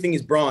event, everything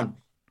is Bron.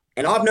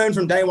 And I've known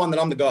from day one that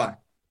I'm the guy,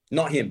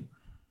 not him.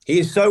 He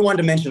is so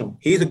one-dimensional.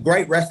 He is a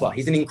great wrestler.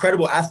 He's an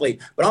incredible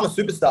athlete, but I'm a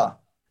superstar.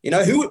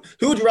 Who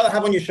would you rather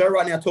have on your show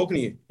right now talking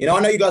to you? I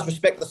know you guys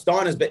respect the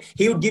Steiners, but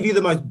he would give you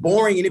the most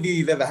boring interview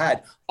you've ever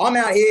had. I'm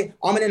out here.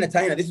 I'm an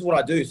entertainer. This is what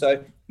I do.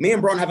 So me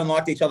and Bron haven't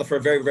liked each other for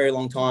a very, very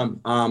long time.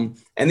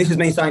 And this has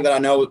been something that I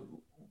know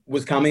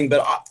was coming,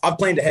 but I've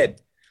planned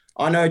ahead.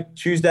 I know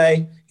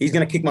Tuesday he's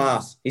going to kick my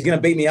ass. He's going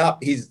to beat me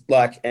up. He's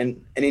like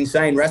an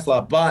insane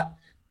wrestler, but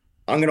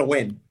I'm going to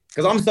win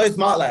because I'm so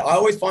smart. Like I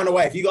always find a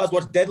way. If you guys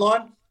watch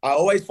Deadline, I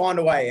always find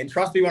a way. And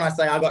trust me when I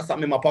say I got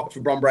something in my pocket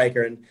for Bron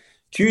Breakker. And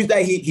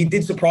Tuesday, he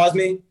did surprise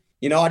me.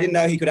 I didn't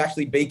know he could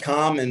actually be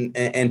calm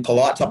and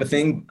polite type of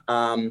thing.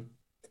 And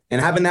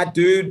having that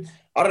dude,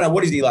 I don't know,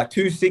 what is he, like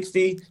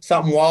 260,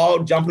 something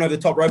wild, jumping over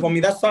the top rope on me,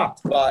 that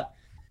sucked. But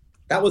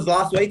that was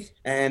last week.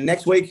 And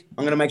next week,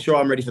 I'm going to make sure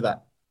I'm ready for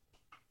that.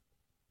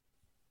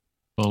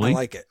 I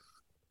like it.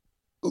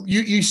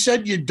 You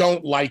said you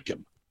don't like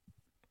him.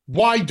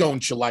 Why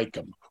don't you like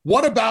him?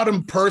 What about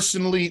him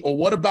personally or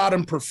what about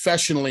him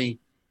professionally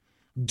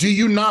do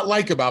you not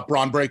like about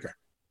Bron Breakker?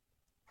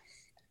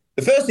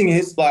 The first thing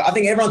is, I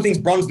think everyone thinks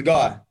Bron's the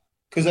guy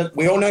because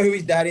we all know who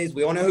his dad is.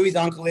 We all know who his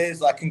uncle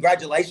is.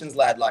 Congratulations,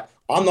 lad.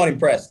 I'm not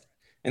impressed.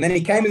 And then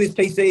he came with this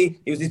PC.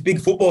 He was this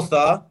big football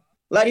star.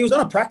 Lad, he was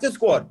on a practice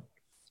squad.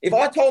 If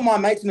I told my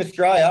mates in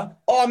Australia,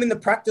 I'm in the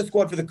practice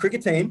squad for the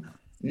cricket team,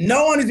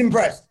 no one is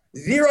impressed.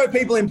 0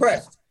 people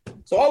impressed.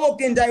 So I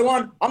walked in day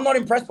one. I'm not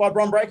impressed by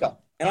Bron Breakker.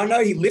 And I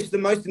know he lifts the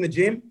most in the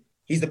gym.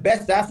 He's the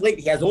best athlete.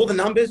 He has all the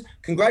numbers.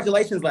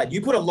 Congratulations, lad. You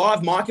put a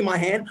live mic in my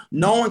hand,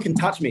 no one can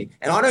touch me.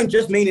 And I don't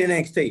just mean in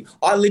NXT.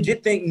 I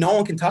legit think no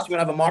one can touch me when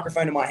I have a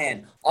microphone in my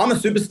hand. I'm a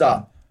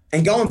superstar.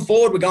 And going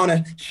forward, we're going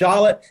to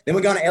Charlotte, then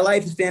we're going to LA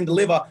for Stand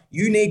Deliver.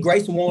 You need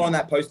Grayson Waller on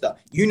that poster.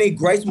 You need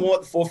Grayson Waller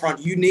at the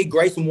forefront. You need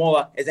Grayson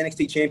Waller as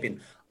NXT champion.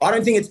 I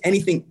don't think it's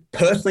anything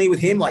personally with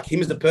him, like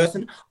him as a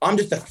person. I'm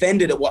just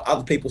offended at what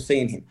other people see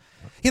in him.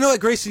 You know what,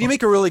 Grayson, you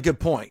make a really good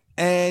point.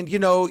 And, you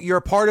know, you're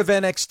a part of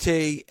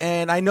NXT,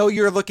 and I know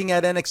you're looking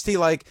at NXT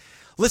like,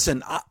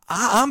 listen,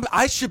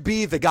 I should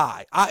be the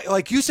guy.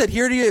 Like you said,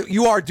 here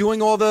you are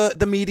doing all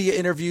the media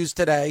interviews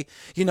today,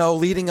 you know,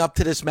 leading up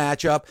to this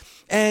matchup.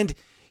 And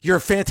you're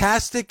a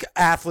fantastic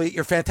athlete.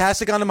 You're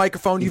fantastic on the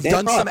microphone. You've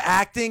done some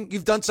acting.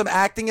 You've done some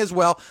acting as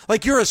well.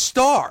 Like, you're a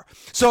star.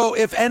 So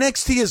if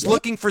NXT is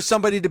looking for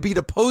somebody to be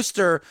the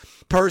poster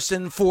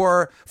person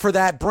for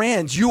that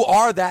brand, you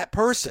are that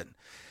person.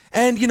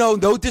 And, you know,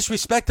 no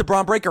disrespect to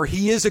Bron Breakker.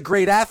 He is a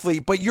great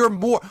athlete, but you're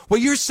more, what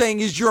you're saying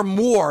is you're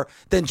more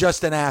than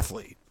just an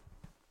athlete.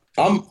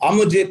 I'm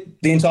legit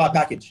the entire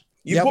package.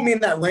 You put me in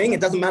that ring, it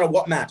doesn't matter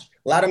what match.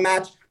 Ladder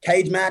match,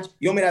 cage match.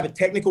 You want me to have a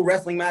technical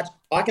wrestling match?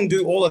 I can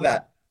do all of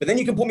that. But then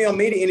you can put me on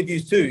media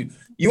interviews too.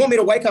 You want me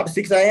to wake up at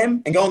 6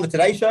 a.m. and go on the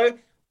Today Show?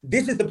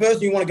 This is the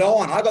person you want to go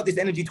on. I got this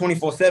energy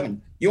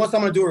 24/7. You want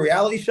someone to do a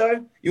reality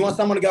show? You want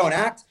someone to go and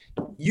act?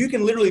 You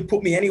can literally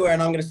put me anywhere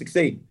and I'm going to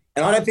succeed.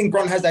 And I don't think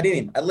Bron has that in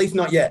him, at least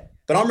not yet.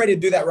 But I'm ready to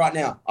do that right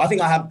now. I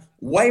think I have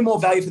way more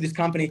value for this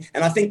company,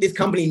 and I think this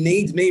company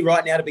needs me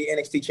right now to be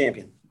NXT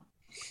champion.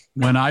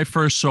 When I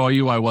first saw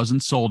you, I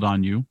wasn't sold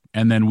on you.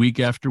 And then week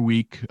after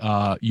week,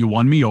 you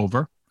won me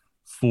over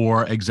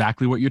for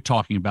exactly what you're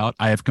talking about.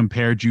 I have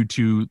compared you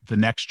to the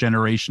next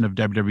generation of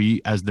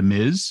WWE as The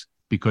Miz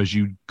because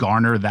you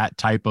garner that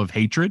type of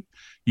hatred.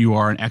 You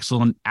are an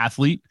excellent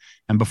athlete.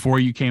 And before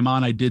you came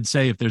on, I did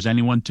say if there's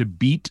anyone to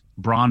beat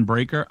Bron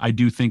Breakker, I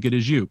do think it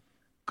is you,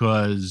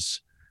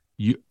 because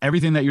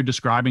everything that you're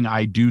describing,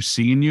 I do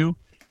see in you.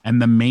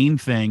 And the main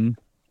thing,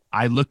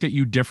 I looked at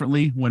you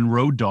differently when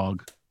Road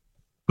Dogg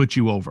put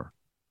you over.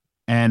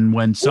 And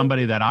when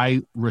somebody that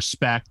I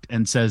respect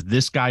and says,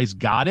 this guy's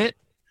got it,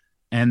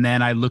 and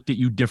then I looked at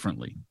you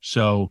differently.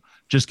 So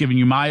just giving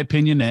you my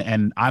opinion,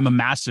 and I'm a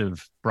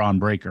massive Bron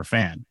Breakker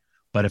fan.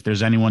 But if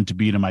there's anyone to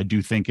beat him, I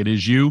do think it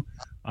is you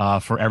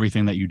for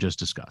everything that you just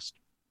discussed.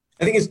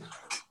 The thing is,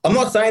 I'm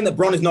not saying that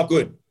Bron is not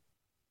good.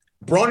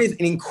 Bron is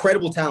an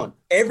incredible talent.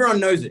 Everyone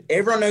knows it.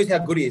 Everyone knows how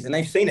good he is, and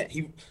they've seen it.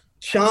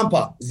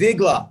 Ciampa,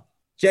 Ziggler,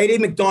 JD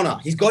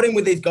McDonough, he's got in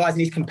with these guys,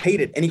 and he's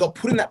competed, and he got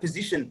put in that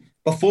position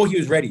before he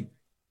was ready.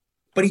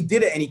 But he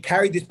did it, and he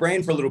carried this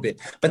brand for a little bit.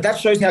 But that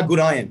shows how good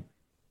I am.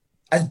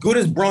 As good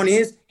as Bron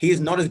is, he is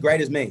not as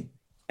great as me.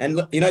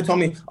 And, you know,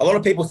 Tommy, a lot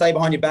of people say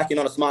behind your back you're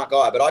not a smart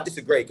guy, but I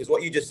disagree because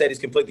what you just said is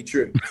completely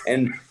true.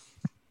 And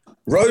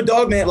Road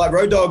Dogg, man, like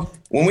Road Dogg,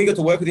 when we got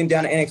to work with him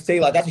down at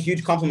NXT, like that's a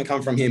huge compliment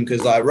coming from him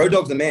because like Road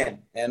Dogg's the man.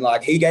 And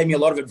like he gave me a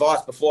lot of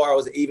advice before I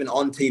was even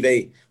on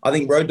TV. I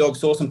think Road Dogg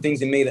saw some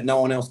things in me that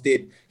no one else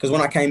did. Because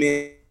when I came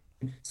in,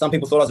 some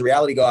people thought I was a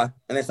reality guy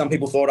and then some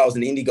people thought I was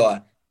an indie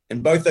guy.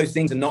 And both those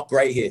things are not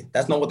great here.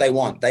 That's not what they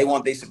want. They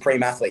want these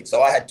supreme athletes.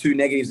 So I had two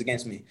negatives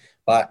against me.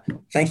 But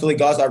thankfully,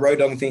 guys like Road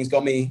Dogg and things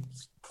got me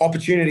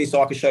opportunity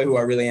so I could show who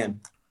I really am.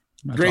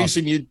 That's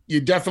Grayson, awesome.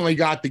 You definitely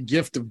got the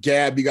gift of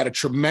gab. You got a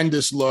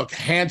tremendous look,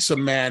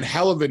 handsome man,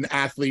 hell of an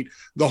athlete,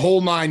 the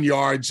whole 9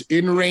 yards,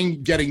 in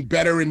ring, getting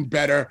better and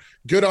better,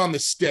 good on the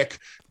stick.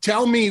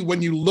 Tell me,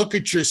 when you look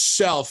at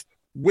yourself,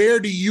 where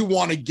do you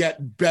want to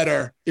get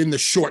better in the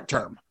short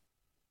term?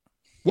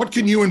 What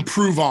can you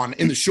improve on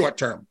in the short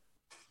term?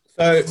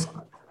 So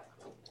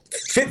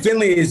Fit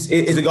Finlay is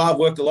a guy I've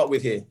worked a lot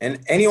with here. And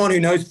anyone who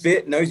knows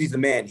Fit knows he's the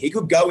man. He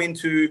could go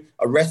into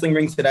a wrestling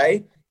ring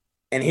today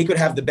and he could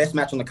have the best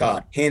match on the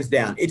card, hands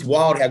down. It's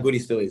wild how good he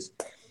still is.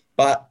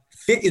 But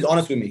Fit is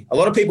honest with me. A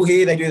lot of people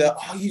here, they do that,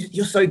 oh,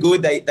 you're so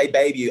good, they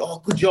baby you. Oh,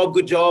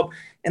 good job.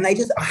 And I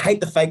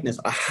hate the fakeness.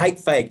 I hate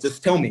fake.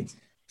 Just tell me.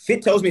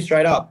 Fit tells me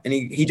straight up. And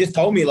he just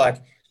told me,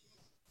 like,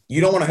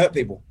 you don't want to hurt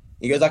people.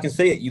 He goes, I can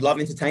see it. You love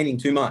entertaining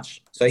too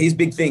much. So his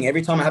big thing,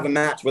 every time I have a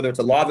match, whether it's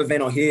a live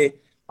event or here,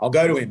 I'll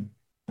go to him.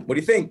 What do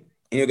you think?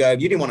 And he'll go,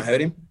 you didn't want to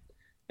hurt him.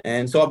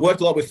 And so I've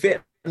worked a lot with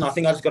Fit. And I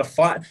think I just got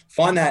to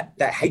find that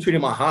hatred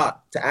in my heart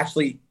to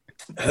actually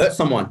hurt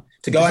someone,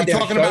 to go out there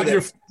and show talking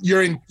about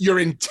your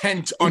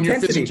intent on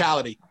intensity. Your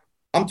physicality.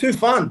 I'm too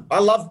fun. I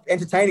love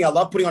entertaining. I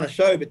love putting on a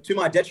show, but to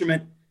my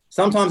detriment,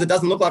 sometimes it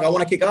doesn't look like I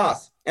want to kick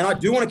ass. And I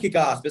do want to kick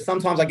ass, but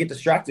sometimes I get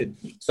distracted.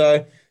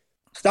 So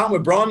starting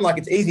with Bron, like,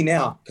 it's easy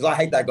now because I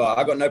hate that guy.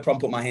 I got no problem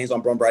putting my hands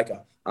on Bron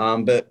Breakker.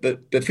 But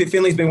Fit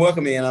Finlay's been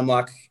working me, and I'm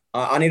like,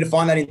 I need to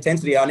find that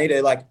intensity. I need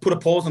to, like, put a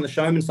pause on the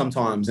showman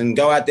sometimes and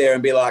go out there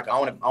and be like, I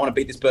want to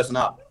beat this person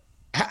up.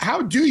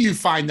 How do you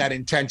find that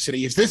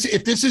intensity? If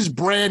this is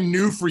brand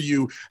new for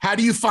you, how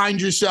do you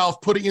find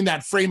yourself putting in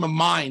that frame of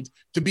mind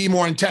to be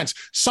more intense?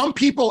 Some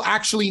people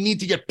actually need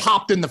to get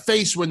popped in the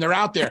face when they're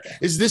out there.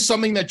 Is this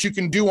something that you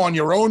can do on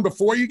your own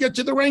before you get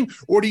to the ring,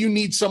 or do you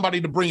need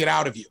somebody to bring it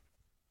out of you?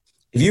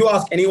 If you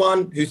ask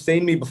anyone who's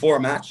seen me before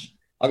a match,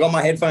 I got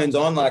my headphones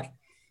on, like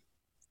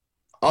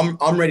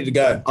I'm ready to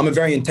go. I'm a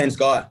very intense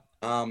guy.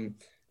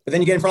 But then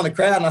you get in front of the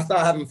crowd and I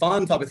start having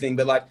fun type of thing.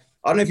 But like,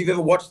 I don't know if you've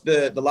ever watched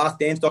the Last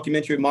Dance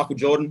documentary of Michael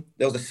Jordan.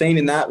 There was a scene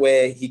in that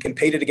where he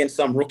competed against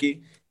some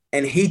rookie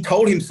and he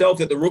told himself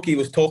that the rookie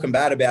was talking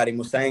bad about him,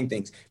 was saying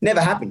things. Never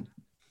happened.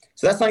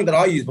 So that's something that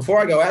I use. Before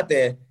I go out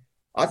there,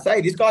 I'd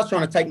say, this guy's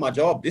trying to take my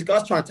job. This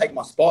guy's trying to take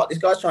my spot. This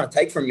guy's trying to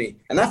take from me.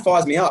 And that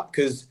fires me up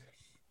because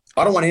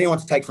I don't want anyone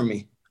to take from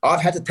me.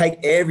 I've had to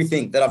take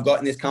everything that I've got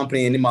in this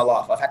company and in my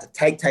life. I've had to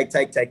take.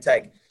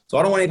 So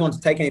I don't want anyone to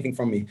take anything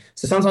from me.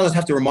 So sometimes I just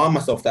have to remind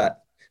myself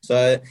that.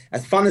 So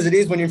as fun as it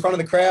is when you're in front of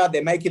the crowd,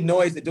 they're making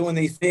noise, they're doing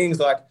these things,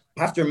 like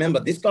I have to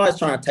remember this guy's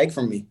trying to take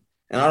from me.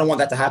 And I don't want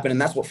that to happen.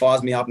 And that's what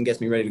fires me up and gets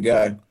me ready to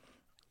go.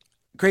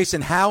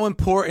 Grayson, how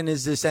important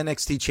is this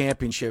NXT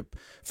championship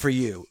for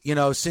you? You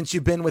know, since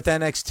you've been with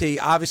NXT,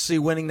 obviously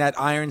winning that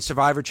Iron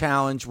Survivor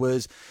Challenge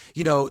was,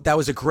 you know, that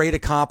was a great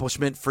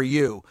accomplishment for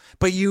you.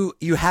 But you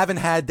haven't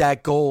had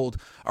that gold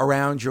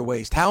around your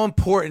waist. How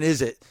important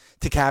is it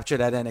to capture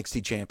that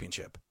NXT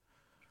championship?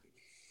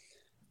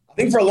 I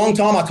think for a long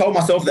time, I told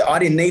myself that I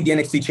didn't need the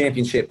NXT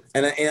championship.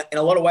 And in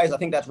a lot of ways, I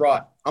think that's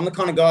right. I'm the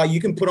kind of guy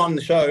you can put on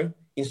the show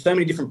in so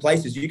many different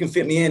places. You can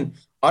fit me in.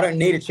 I don't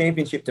need a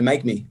championship to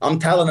make me. I'm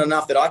talented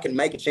enough that I can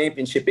make a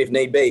championship if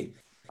need be.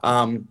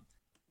 But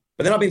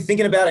then I've been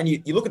thinking about it,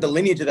 and you look at the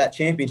lineage of that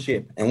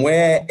championship and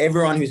where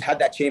everyone who's had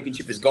that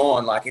championship has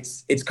gone. Like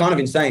it's kind of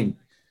insane.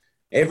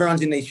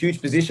 Everyone's in these huge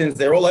positions.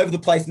 They're all over the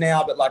place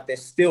now, but like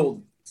it's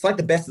like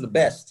the best of the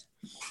best.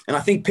 And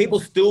I think people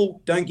still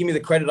don't give me the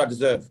credit I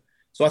deserve.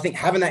 So I think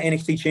having that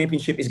NXT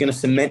championship is going to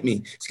cement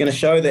me. It's going to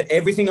show that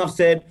everything I've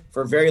said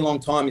for a very long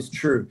time is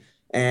true.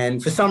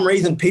 And for some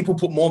reason, people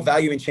put more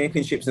value in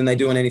championships than they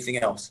do in anything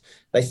else.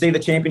 They see the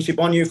championship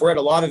on you. If we're at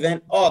a live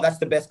event, oh, that's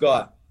the best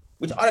guy,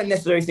 which I don't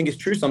necessarily think is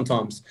true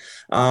sometimes.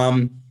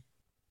 But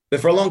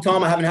for a long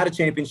time, I haven't had a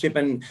championship,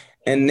 and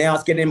now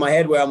it's getting in my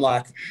head where I'm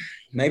like,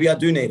 maybe I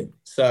do need it.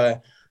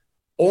 So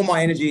all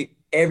my energy,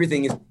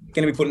 everything is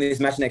going to be put in this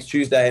match next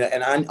Tuesday,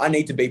 and I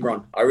need to beat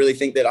Bron. I really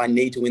think that I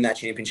need to win that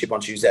championship on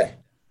Tuesday.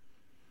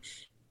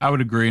 I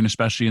would agree, and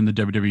especially in the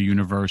WWE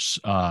Universe,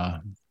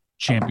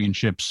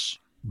 championships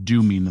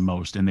do mean the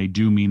most, and they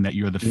do mean that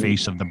you're the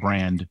face of the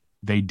brand.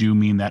 They do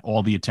mean that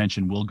all the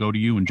attention will go to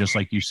you, and just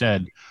like you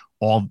said,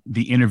 all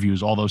the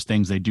interviews, all those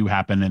things, they do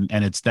happen,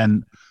 and it's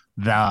then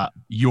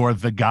you're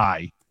the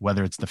guy,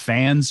 whether it's the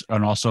fans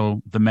and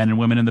also the men and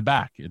women in the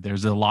back.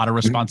 There's a lot of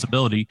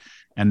responsibility,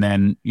 and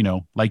then, you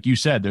know, like you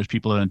said, there's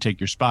people that take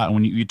your spot. And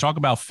when you talk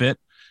about Fit,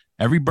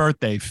 every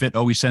birthday, Fit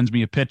always sends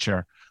me a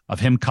picture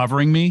of him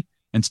covering me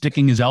and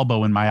sticking his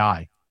elbow in my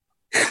eye.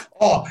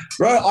 Oh,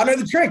 bro, I know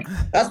the trick.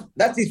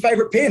 That's his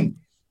favorite pin.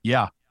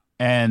 Yeah.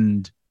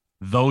 And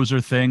those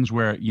are things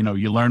where, you know,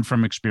 you learn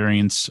from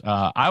experience.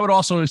 I would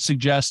also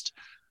suggest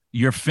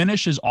your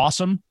finish is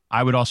awesome.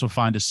 I would also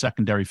find a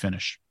secondary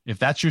finish. If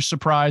that's your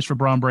surprise for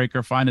Bron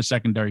Breakker, find a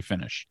secondary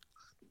finish.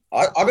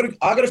 I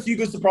got a few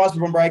good surprises for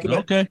Bron Breakker.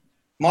 Okay.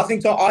 My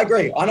thing, I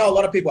agree. I know a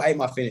lot of people hate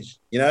my finish,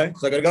 you know,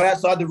 because I got to go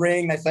outside the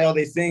ring. They say all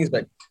these things,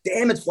 but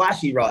damn, it's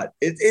flashy, right?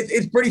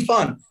 It's pretty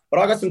fun.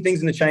 But I got some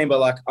things in the chamber.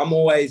 Like I'm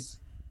always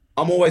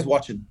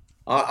watching.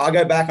 I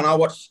go back and I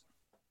watch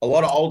a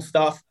lot of old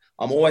stuff.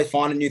 I'm always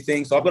finding new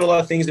things. So I've got a lot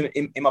of things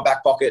in my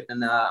back pocket,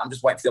 and I'm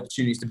just waiting for the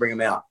opportunities to bring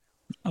them out.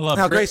 I love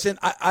now, Grayson,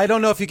 I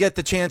don't know if you get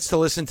the chance to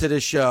listen to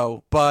this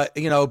show, but,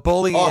 you know,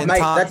 Bully and mate,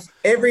 Tom. That's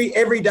every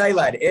day,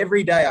 lad.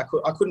 Every day.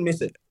 I couldn't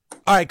miss it.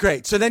 All right,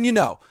 great. So then, you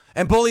know,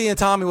 and Bully and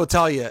Tommy will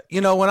tell you,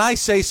 you know, when I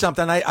say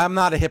something, I'm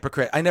not a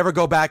hypocrite. I never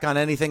go back on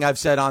anything I've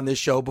said on this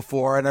show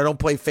before, and I don't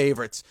play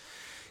favorites.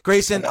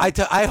 Grayson,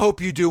 I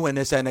hope you do win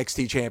this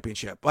NXT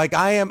championship. Like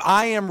I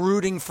am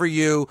rooting for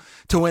you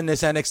to win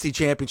this NXT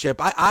championship.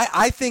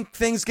 I think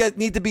things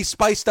need to be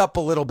spiced up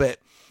a little bit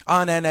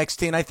on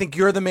NXT, and I think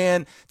you're the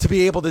man to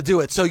be able to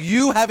do it. So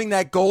you having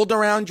that gold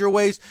around your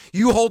waist,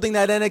 you holding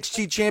that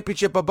NXT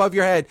championship above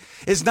your head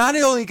is not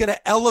only going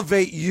to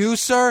elevate you,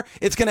 sir,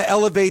 it's going to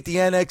elevate the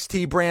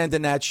NXT brand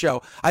in that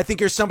show. I think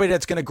you're somebody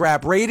that's going to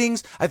grab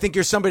ratings. I think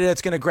you're somebody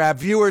that's going to grab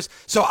viewers.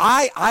 So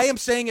I am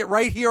saying it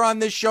right here on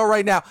this show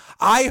right now.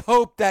 I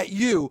hope that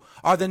you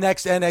are the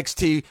next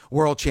NXT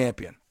world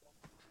champion.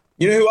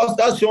 You know who else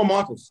does? Shawn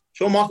Michaels.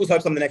 Shawn Michaels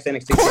hopes I'm the next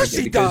NXT champion. Of course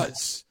he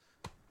does.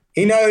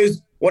 He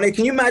knows.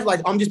 Can you imagine,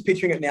 like, I'm just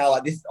picturing it now,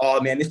 like this,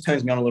 oh man, this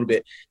turns me on a little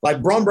bit.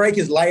 Like Bron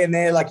Breakker's laying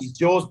there, like his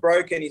jaw's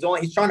broken. He's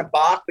trying to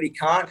bark, but he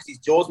can't because his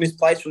jaw's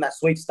misplaced from that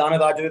sweet stunner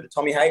that I do that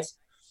Tommy hates.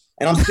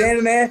 And I'm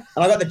standing there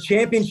and I got the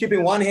championship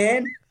in one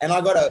hand and I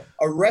got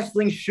a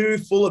wrestling shoe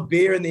full of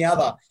beer in the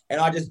other.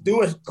 And I just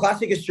do a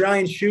classic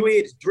Australian shoey.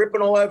 It's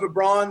dripping all over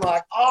Bron.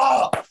 Like,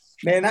 oh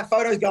man, that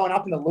photo's going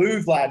up in the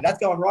Louvre, lad. That's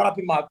going right up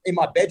in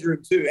my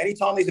bedroom too.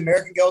 Anytime these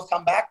American girls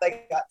come back,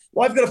 they go,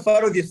 well, I've got a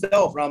photo of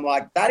yourself. And I'm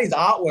like, that is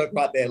artwork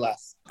right there,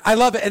 lass. I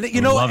love it. And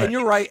you know, and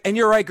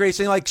you're right,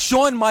 Grayson. Like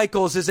Shawn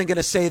Michaels isn't going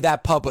to say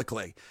that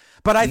publicly.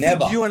 But I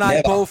think you and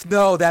I both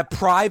know that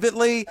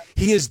privately,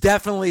 he is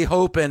definitely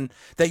hoping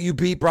that you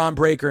beat Bron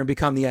Breakker and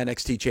become the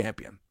NXT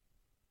champion.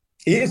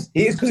 He is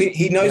because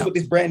he knows what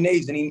this brand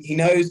needs, and he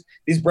knows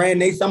this brand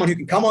needs someone who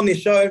can come on this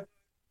show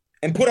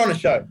and put on a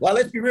show. Like,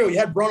 let's be real. You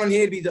had Bron on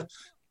here to be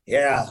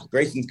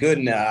Grayson's good,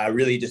 and I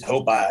really just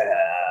hope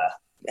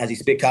as he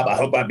spit cup, I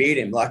hope I beat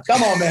him. Like,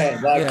 come on,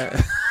 man. Like,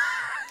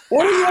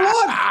 what do you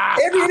want?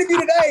 Every interview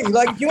today,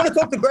 like, if you want to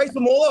talk to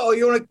Grayson Waller or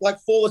you want to, like,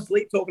 fall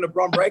asleep talking to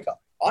Bron Breakker,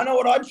 I know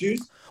what I'd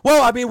choose.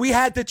 Well, I mean, we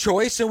had the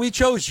choice, and we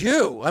chose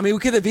you. I mean, we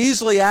could have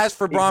easily asked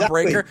for Bron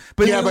Breakker,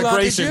 but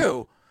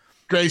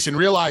Grayson,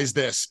 realize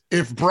this.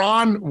 If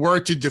Bron were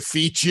to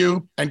defeat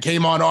you and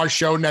came on our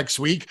show next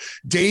week,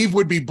 Dave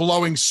would be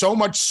blowing so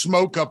much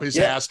smoke up his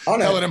ass,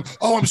 telling him,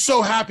 I'm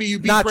so happy you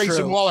beat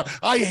Grayson Waller.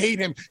 I hate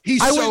him.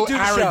 He's so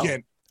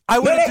arrogant. I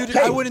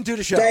wouldn't do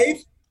the show.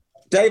 Dave,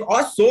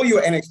 I saw you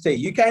at NXT.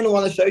 You came to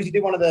one of the shows. You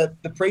did one of the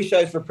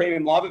pre-shows for a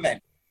premium live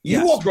event.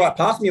 You walked right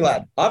past me,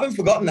 lad. I haven't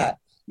forgotten that.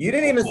 You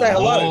didn't even say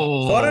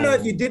hello. So I don't know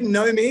if you didn't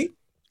know me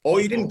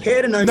or you didn't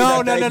care to know me.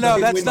 No.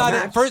 That's not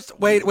it. First,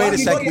 wait a second.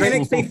 You got your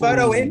NXT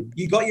photo in.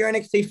 You got your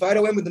NXT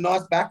photo in with a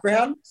nice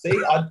background. See,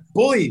 I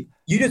bully.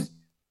 You just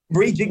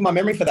rejigged my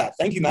memory for that.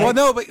 Thank you, mate. Well,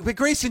 no, but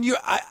Grayson,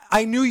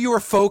 I knew you were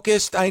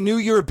focused. I knew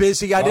you were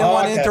busy. I didn't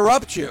want to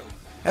interrupt you.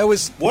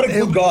 What a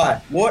good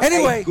guy.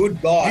 A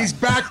good guy. He's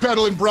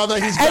backpedaling, brother.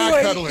 He's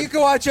backpedaling. You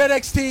can watch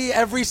NXT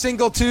every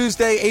single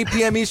Tuesday, 8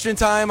 p.m. Eastern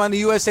Time on the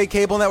USA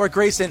Cable Network.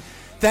 Grayson,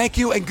 thank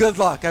you and good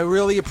luck. I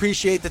really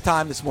appreciate the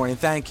time this morning.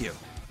 Thank you.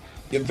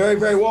 You're very,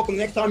 very welcome.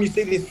 Next time you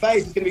see this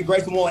face, it's going to be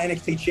Grayson Waller,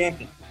 NXT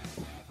champion.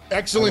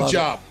 Excellent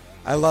job.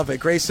 I love it.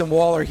 Grayson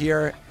Waller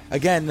here.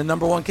 Again, the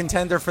number one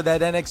contender for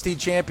that NXT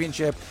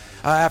championship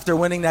after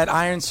winning that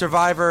Iron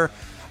Survivor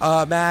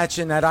match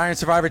and that Iron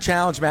Survivor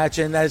Challenge match.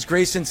 And as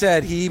Grayson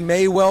said, he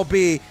may well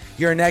be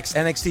your next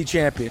NXT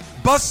champion.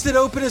 Busted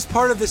Open is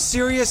part of the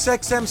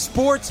SiriusXM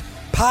Sports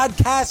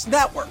Podcast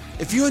Network.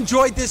 If you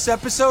enjoyed this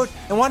episode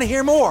and want to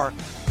hear more,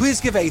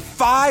 please give a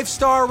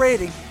 5-star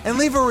rating and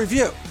leave a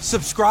review.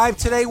 Subscribe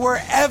today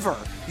wherever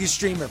you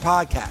stream your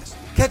podcast.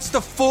 Catch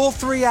the full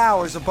 3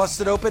 hours of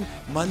Busted Open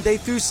Monday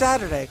through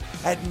Saturday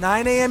at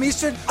 9 a.m.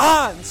 Eastern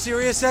on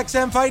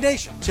SiriusXM Fight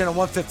Nation, channel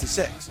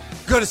 156.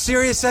 Go to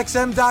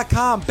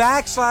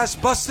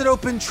SiriusXM.com/Busted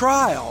Open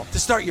Trial to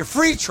start your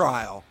free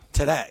trial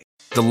today.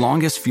 The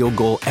longest field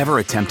goal ever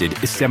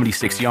attempted is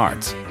 76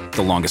 yards.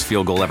 The longest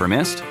field goal ever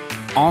missed?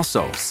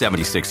 Also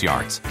 76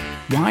 yards.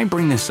 Why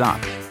bring this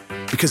up?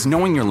 Because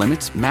knowing your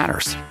limits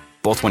matters,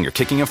 both when you're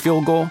kicking a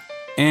field goal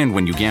and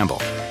when you gamble.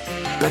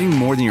 Betting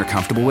more than you're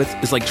comfortable with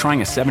is like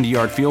trying a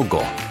 70-yard field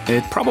goal.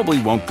 It probably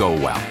won't go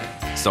well.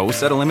 So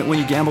set a limit when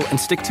you gamble and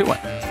stick to it.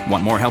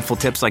 Want more helpful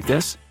tips like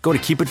this? Go to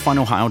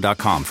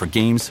keepitfunohio.com for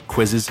games,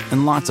 quizzes,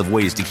 and lots of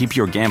ways to keep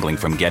your gambling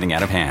from getting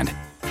out of hand.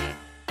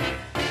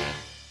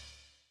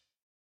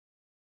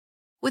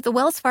 With the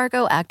Wells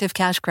Fargo Active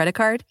Cash Credit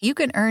Card, you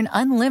can earn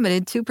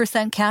unlimited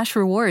 2% cash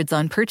rewards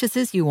on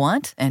purchases you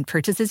want and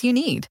purchases you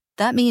need.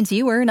 That means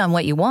you earn on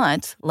what you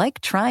want, like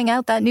trying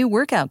out that new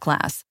workout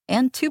class,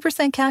 and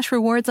 2% cash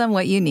rewards on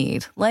what you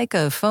need, like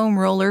a foam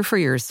roller for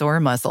your sore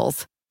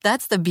muscles.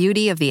 That's the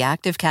beauty of the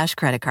Active Cash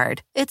Credit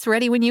Card. It's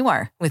ready when you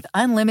are, with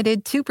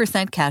unlimited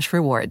 2% cash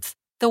rewards.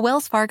 The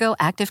Wells Fargo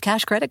Active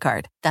Cash Credit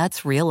Card.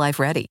 That's real life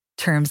ready.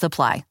 Terms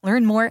apply.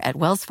 Learn more at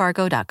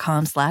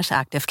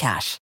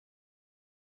wellsfargo.com/activecash.